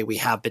it the way we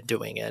have been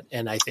doing it.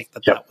 And I think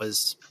that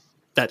was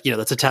that,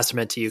 that's a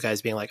testament to you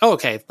guys being like, oh,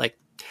 okay, like,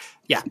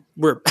 yeah,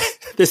 we're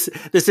this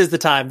is the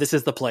time, this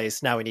is the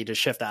place. Now we need to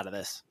shift out of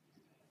this.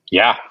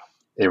 Yeah,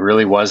 it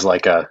really was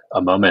like a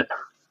moment.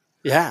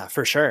 Yeah,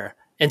 for sure.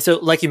 And so,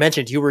 like you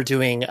mentioned, you were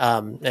doing,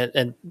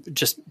 and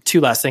just two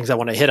last things I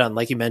want to hit on.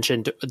 Like you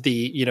mentioned,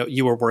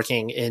 you were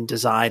working in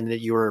design, that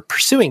you were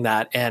pursuing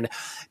that, and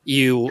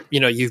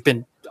you've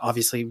been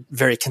obviously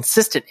very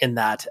consistent in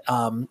that.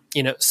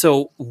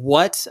 So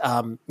what,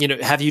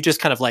 have you just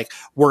kind of like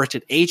worked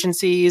at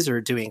agencies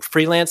or doing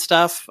freelance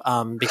stuff?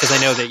 Because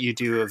I know that you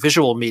do a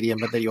visual medium,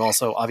 but that you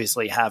also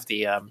obviously have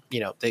the,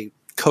 the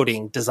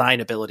coding design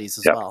abilities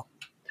as well.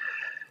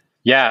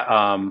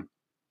 Yeah.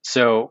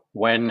 So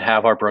when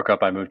Have Art broke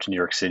up, I moved to New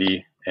York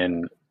City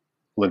and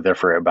lived there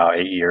for about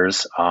 8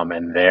 years.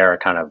 And there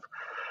kind of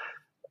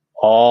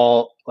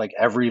all like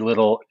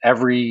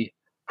every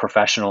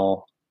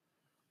professional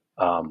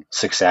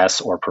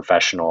success or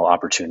professional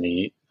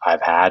opportunity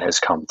I've had has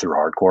come through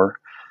hardcore.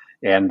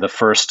 And the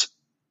first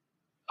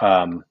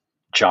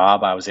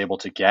job I was able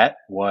to get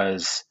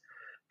was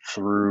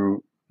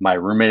through my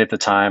roommate at the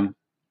time,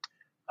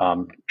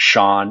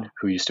 Sean,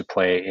 who used to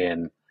play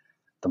in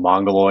the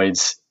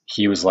Mongoloids.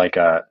 He was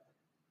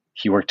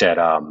he worked at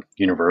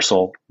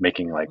Universal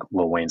making like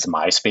Lil Wayne's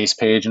MySpace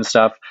page and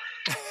stuff.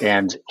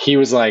 And he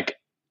was like,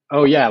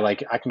 oh yeah,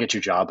 like I can get you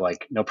a job,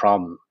 like no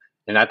problem.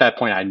 And at that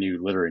point I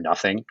knew literally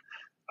nothing.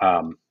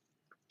 And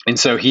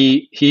so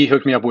he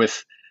hooked me up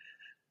with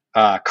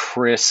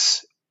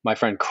Chris, my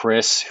friend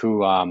Chris,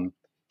 who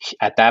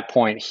at that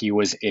point he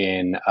was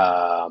in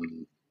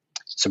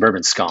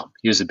Suburban Scum.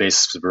 He was the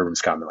bassist of Suburban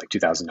Scum in like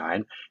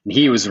 2009, and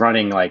he was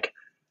running like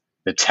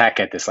the tech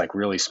at this like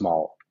really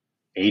small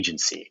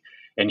agency.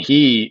 And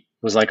he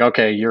was like,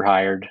 "Okay, you're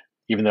hired,"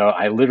 even though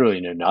I literally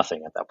knew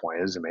nothing at that point.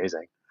 It was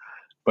amazing,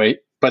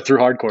 but through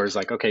hardcore, it's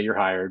like, "Okay, you're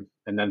hired,"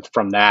 and then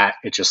from that,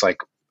 it just like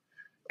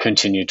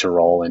continued to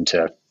roll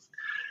into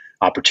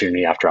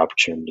opportunity after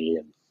opportunity,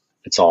 and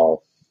it's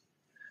all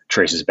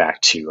traces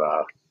back to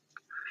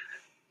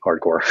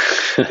hardcore.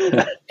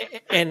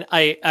 And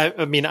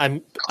I mean,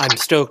 I'm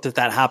stoked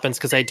that happens,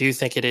 because I do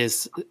think it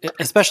is,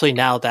 especially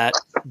now that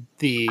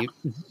the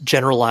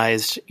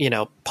generalized,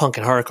 punk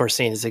and hardcore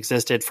scene has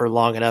existed for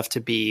long enough to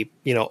be,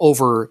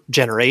 over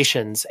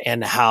generations,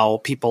 and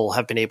how people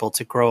have been able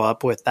to grow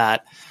up with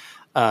that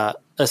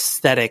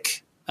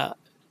aesthetic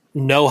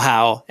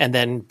know-how and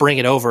then bring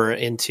it over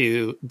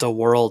into the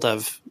world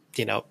of,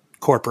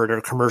 corporate or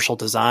commercial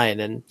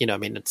design. And, I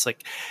mean, it's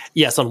like,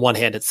 yes, on one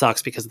hand, it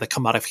sucks because of the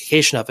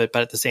commodification of it,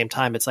 but at the same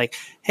time, it's like,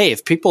 hey,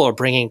 if people are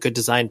bringing good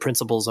design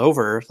principles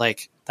over,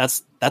 like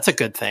that's a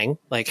good thing.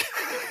 Like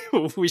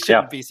we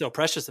shouldn't be so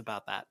precious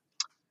about that.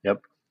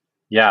 Yep.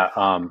 Yeah.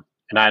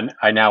 And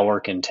I now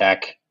work in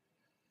tech,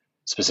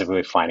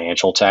 specifically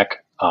financial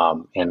tech.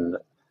 And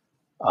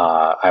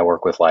I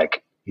work with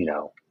like,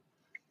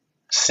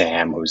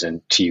 Sam, who's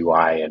in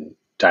TUI and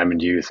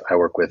Diamond Youth. I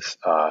work with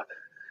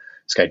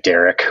this guy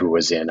Derek, who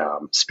was in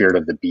Spirit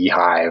of the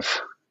Beehive.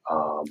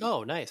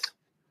 Oh, nice.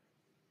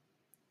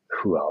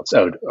 Who else?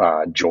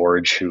 Oh,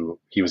 George, who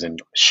he was in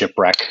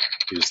Shipwreck.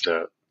 He was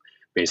the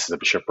basis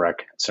of a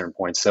Shipwreck at certain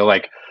points. So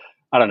like,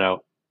 I don't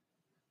know,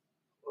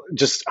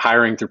 just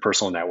hiring through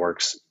personal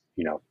networks,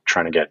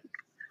 trying to get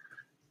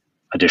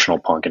additional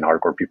punk and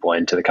hardcore people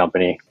into the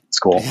company. It's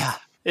cool.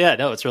 Yeah,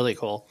 no, it's really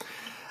cool.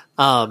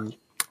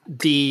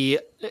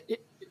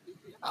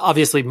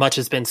 Obviously much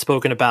has been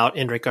spoken about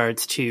in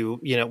regards to,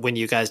 when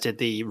you guys did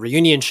the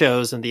reunion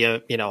shows and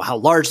the, how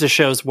large the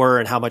shows were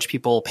and how much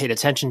people paid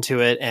attention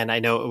to it. And I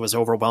know it was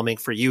overwhelming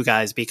for you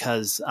guys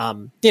because,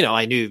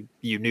 I knew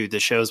you knew the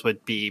shows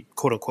would be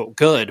quote unquote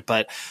good,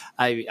 but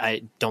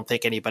I don't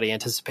think anybody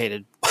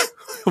anticipated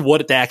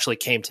what they actually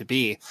came to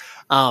be.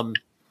 And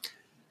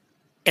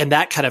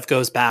that kind of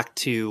goes back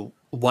to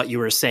what you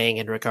were saying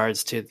in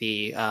regards to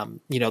the,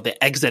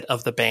 the exit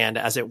of the band,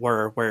 as it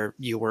were, where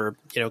you were,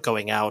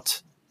 going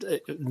out,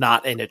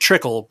 not in a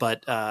trickle,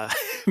 but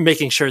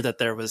making sure that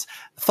there was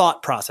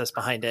thought process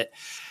behind it.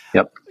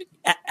 Yep.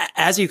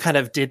 As you kind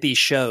of did these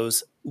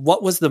shows,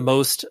 what was the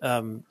most,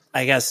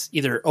 I guess,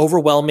 either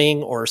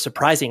overwhelming or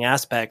surprising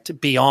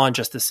aspect beyond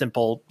just the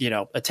simple,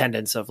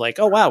 attendance of like,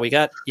 oh, wow, we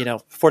got,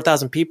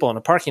 4,000 people in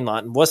a parking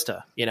lot in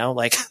Worcester,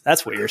 like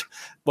that's weird.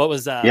 What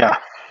was,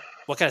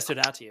 what kind of stood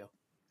out to you?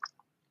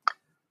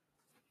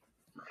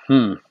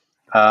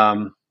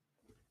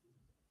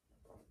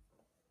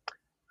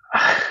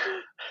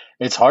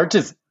 It's hard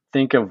to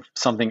think of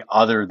something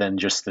other than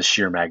just the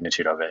sheer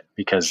magnitude of it,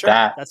 because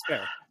that's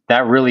fair.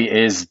 That really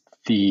is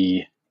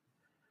the,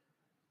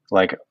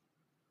 like,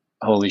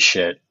 holy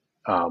shit.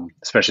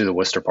 Especially the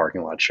Worcester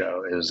parking lot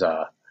show is,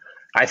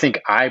 I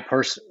think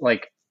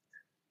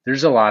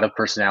there's a lot of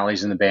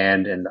personalities in the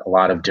band and a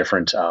lot of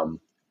different,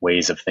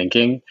 ways of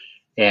thinking.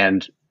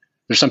 And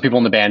there's some people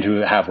in the band who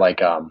have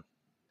like,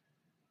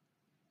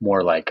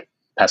 more like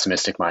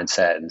pessimistic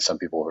mindset, and some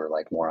people who are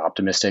like more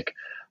optimistic.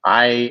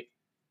 I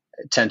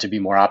tend to be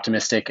more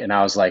optimistic, and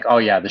I was like, oh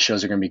yeah, the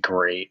shows are going to be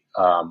great.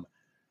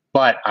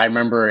 But I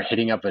remember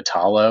hitting up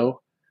Vitalo,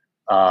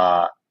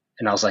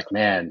 and I was like,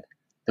 man,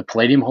 the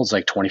Palladium holds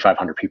like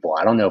 2,500 people.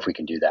 I don't know if we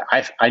can do that.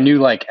 I knew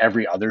like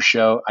every other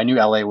show. I knew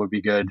LA would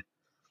be good,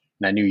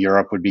 and I knew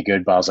Europe would be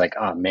good, but I was like,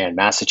 oh man,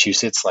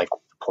 Massachusetts, like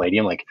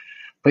Palladium, like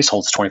place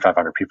holds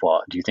 2,500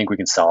 people. Do you think we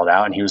can sell it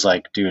out? And he was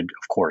like, dude,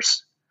 of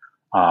course.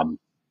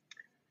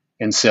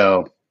 And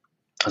so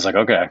I was like,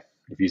 okay,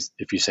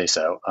 if you say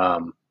so.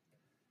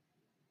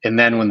 And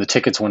then when the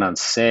tickets went on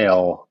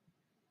sale,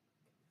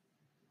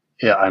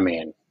 Yeah, I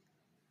mean,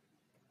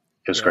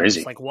 it was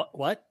crazy. It's like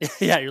what?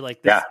 Yeah, you're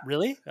like, this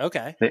really?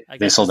 Okay. I They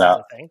guess sold this is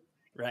out. a thing.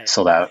 Right.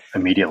 Sold out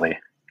immediately.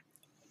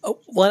 Oh,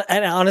 well,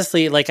 and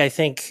honestly, like I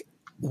think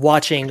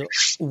watching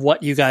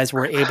what you guys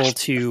were able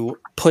to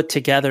put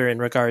together in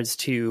regards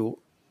to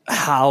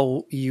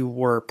how you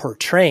were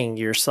portraying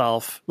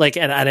yourself, like,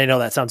 and I know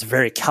that sounds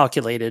very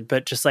calculated,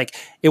 but just like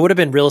it would have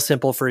been real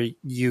simple for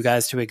you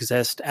guys to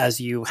exist as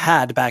you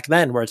had back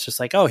then, where it's just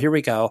like, oh, here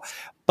we go.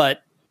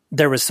 But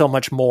there was so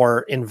much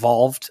more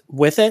involved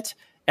with it.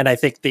 And I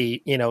think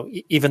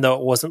even though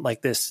it wasn't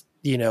like this,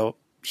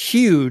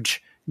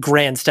 huge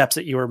grand steps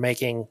that you were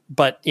making,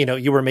 but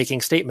you were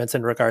making statements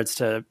in regards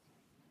to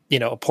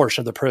a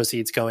portion of the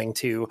proceeds going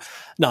to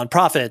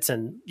nonprofits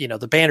and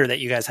the banner that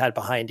you guys had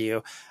behind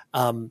you.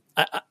 I'm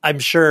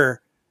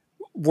sure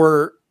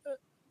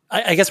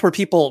I guess were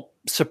people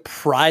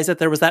surprised that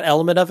there was that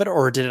element of it,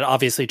 or did it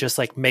obviously just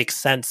like make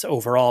sense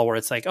overall where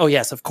it's like, oh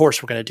yes, of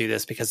course we're going to do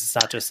this because it's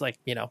not just like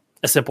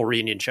a simple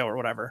reunion show or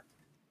whatever?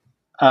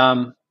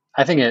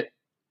 I think it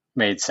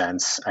made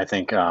sense. I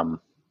think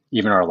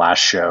even our last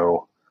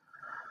show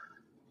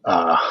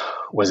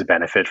was a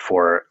benefit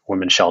for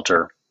Women's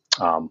Shelter,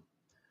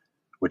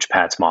 which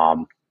Pat's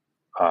mom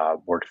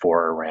worked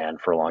for or ran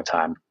for a long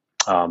time.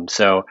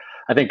 So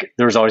I think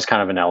there was always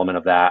kind of an element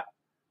of that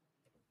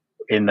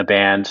in the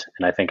band,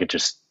 and I think it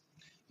just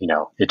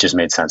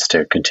made sense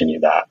to continue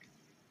that.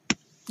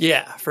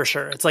 Yeah, for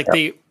sure. It's like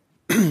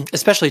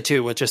especially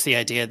too with just the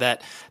idea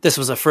that this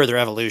was a further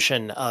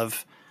evolution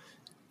of,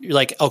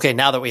 like, okay,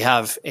 now that we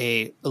have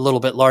a little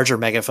bit larger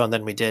megaphone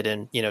than we did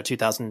in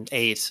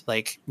 2008,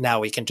 like now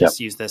we can just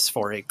use this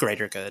for a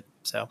greater good.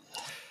 So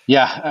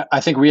yeah,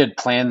 I think we had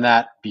planned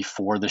that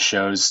before the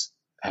shows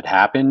had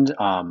happened,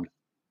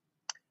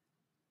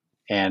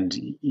 and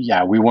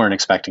yeah, we weren't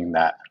expecting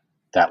that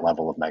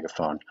level of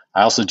megaphone.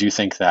 I also do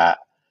think that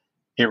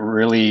it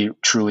really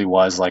truly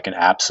was like an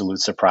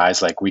absolute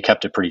surprise. Like we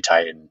kept it pretty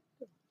tight and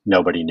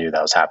nobody knew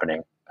that was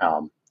happening.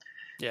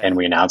 And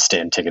we announced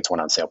it and tickets went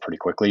on sale pretty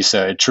quickly.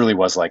 So it truly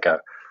was like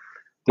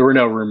there were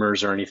no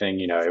rumors or anything,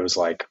 it was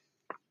like,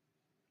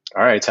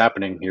 all right, it's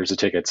happening. Here's the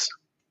tickets.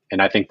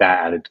 And I think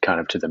that added kind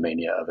of to the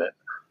mania of it.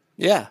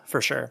 Yeah,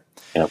 for sure.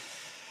 Yep.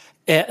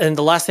 And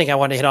the last thing I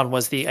wanted to hit on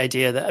was the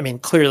idea that, I mean,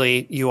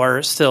 clearly you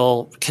are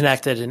still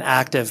connected and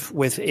active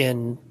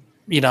within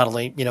not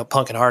only,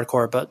 punk and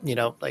hardcore, but,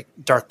 like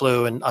Dark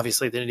Blue and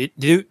obviously the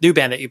new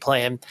band that you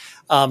play in.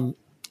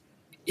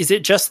 Is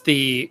it just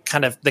the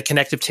kind of the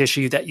connective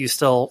tissue that you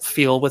still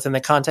feel within the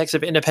context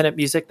of independent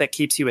music that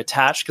keeps you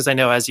attached? Because I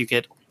know as you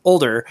get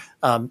older,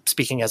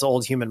 speaking as an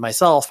old human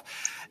myself,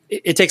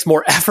 it takes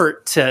more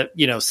effort to,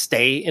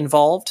 stay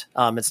involved.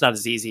 It's not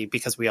as easy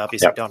because we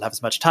obviously don't have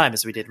as much time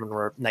as we did when we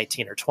were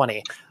 19 or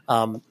 20.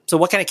 So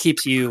what kind of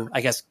keeps you,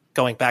 I guess,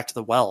 going back to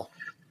the well?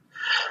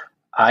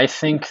 I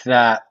think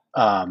that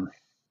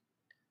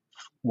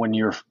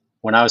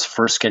when I was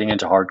first getting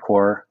into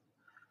hardcore,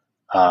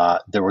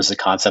 there was the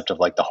concept of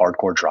like the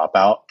hardcore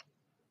dropout,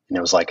 and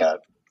it was like a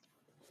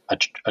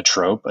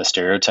trope, a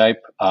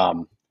stereotype.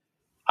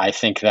 I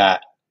think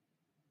that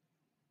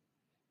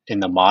in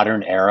the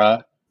modern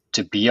era,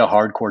 to be a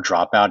hardcore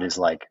dropout is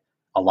like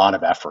a lot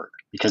of effort,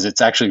 because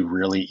it's actually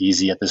really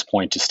easy at this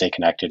point to stay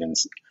connected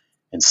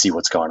and see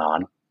what's going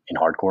on in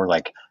hardcore.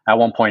 Like at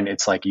one point,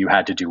 it's like you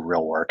had to do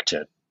real work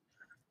to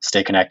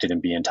stay connected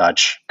and be in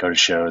touch, go to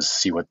shows,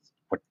 see what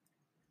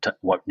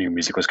new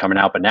music was coming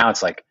out. But now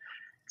it's like,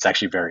 it's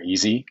actually very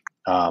easy.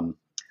 So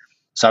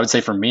I would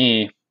say for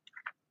me,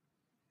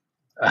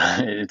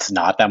 it's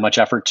not that much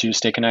effort to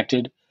stay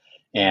connected.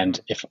 And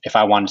if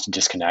I wanted to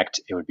disconnect,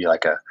 it would be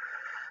like a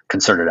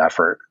concerted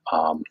effort.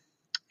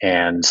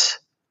 And,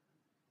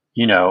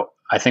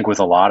 I think with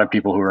a lot of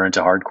people who are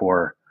into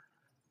hardcore,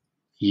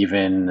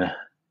 even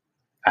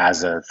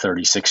as a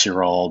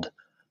 36-year-old,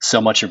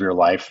 so much of your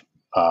life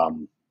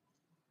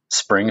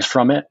springs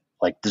from it.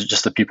 Like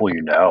just the people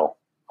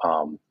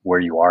where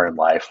you are in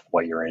life,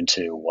 what you're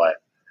into,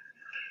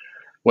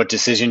 what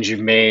decisions you've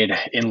made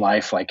in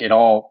life, like it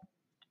all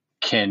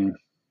can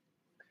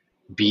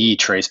be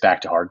traced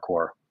back to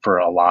hardcore for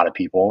a lot of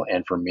people.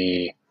 And for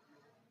me,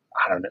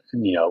 I don't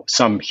know,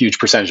 some huge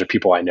percentage of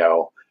people I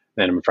know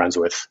that I'm friends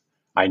with,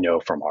 I know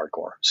from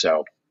hardcore.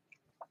 So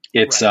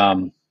it's,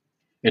 right.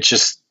 It's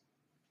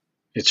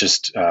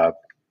just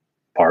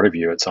part of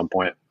you at some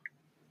point.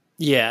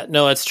 Yeah,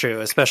 no, it's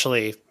true.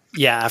 Especially,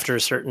 after a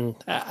certain,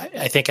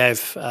 I think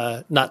I've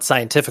not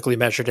scientifically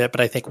measured it,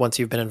 but I think once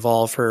you've been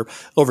involved for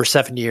over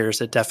 7 years,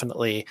 it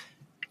definitely,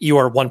 you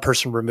are one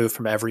person removed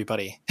from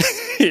everybody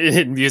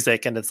in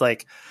music. And it's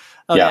like,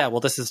 well,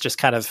 this is just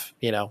kind of,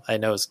 I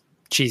know as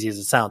cheesy as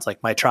it sounds,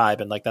 like my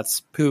tribe, and like,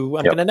 that's who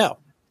I'm going to know.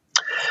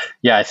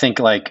 Yeah. I think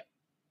like,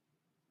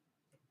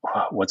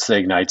 what's the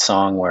Ignite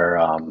song where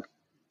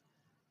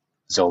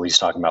Zoli's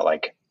talking about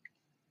like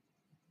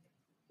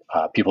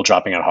people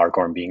dropping out of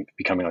hardcore and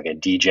becoming like a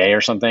DJ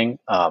or something.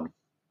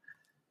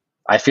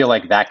 I feel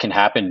like that can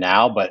happen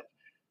now, but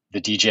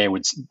the DJ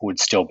would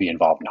still be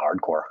involved in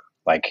hardcore.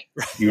 Like,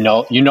 you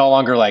no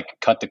longer like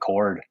cut the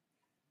cord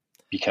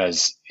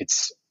because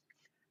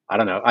I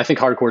don't know. I think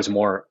hardcore is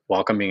more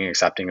welcoming and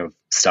accepting of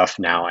stuff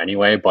now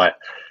anyway, but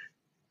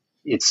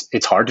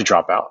it's hard to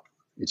drop out.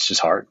 It's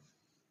just hard.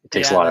 It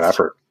takes a lot of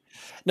effort.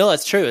 No,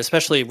 that's true,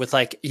 especially with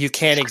like, you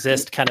can't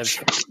exist kind of,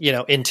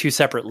 in two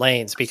separate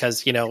lanes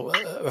because,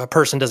 a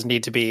person doesn't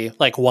need to be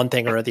like one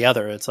thing or the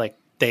other. It's like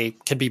they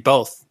can be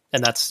both.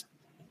 And that's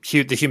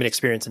the human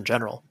experience in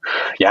general.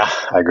 Yeah,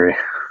 I agree.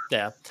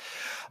 Yeah.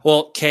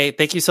 Well, Kei,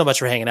 thank you so much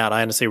for hanging out.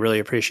 I honestly really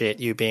appreciate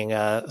you being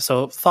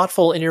so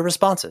thoughtful in your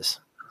responses.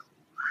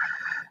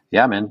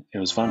 Yeah, man, it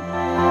was fun.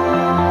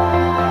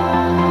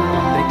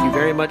 Thank you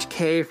very much,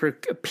 Kei, for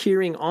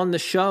appearing on the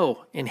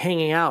show and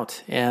hanging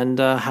out and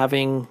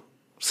having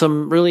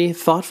some really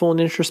thoughtful and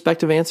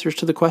introspective answers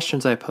to the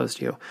questions I posed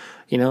you.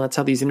 That's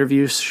how these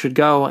interviews should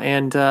go,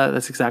 and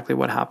that's exactly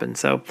what happened.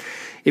 So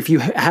if you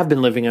have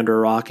been living under a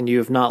rock and you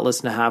have not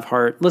listened to Have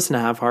Heart, listen to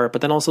Have Heart,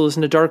 but then also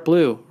listen to Dark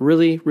Blue.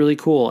 Really, really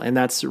cool. And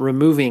that's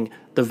removing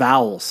the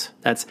vowels.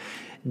 That's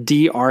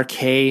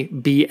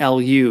DRKBLU.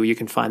 You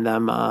can find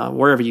them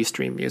wherever you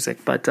stream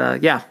music. But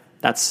yeah,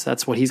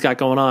 that's what he's got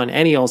going on.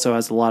 And he also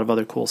has a lot of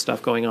other cool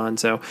stuff going on.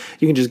 So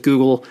you can just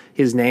Google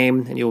his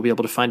name and you'll be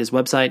able to find his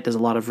website. Does a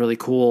lot of really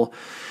cool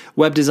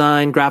web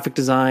design, graphic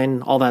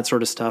design, all that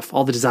sort of stuff,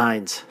 all the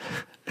designs.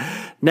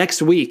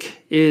 Next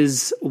week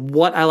is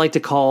what I like to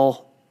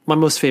call my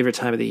most favorite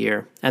time of the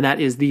year. And that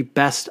is the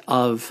best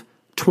of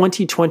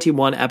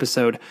 2021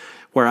 episode,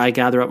 where I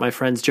gather up my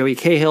friends Joey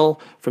Cahill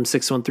from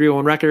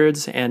 61301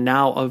 Records and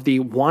now of the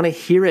Wanna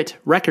Hear It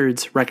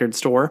Records record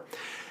store,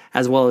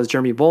 as well as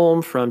Jeremy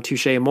Bolm from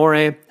Touche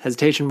Amore,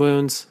 Hesitation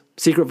Wounds,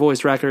 Secret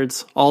Voice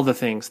Records, all the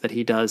things that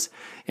he does.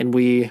 And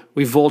we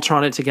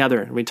Voltron it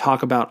together and we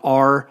talk about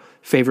our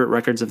favorite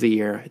records of the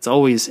year. It's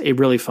always a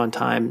really fun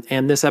time.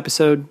 And this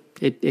episode,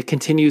 it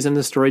continues in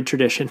the storied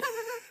tradition.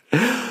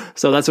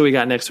 So that's what we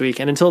got next week.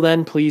 And until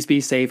then, please be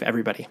safe,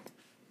 everybody.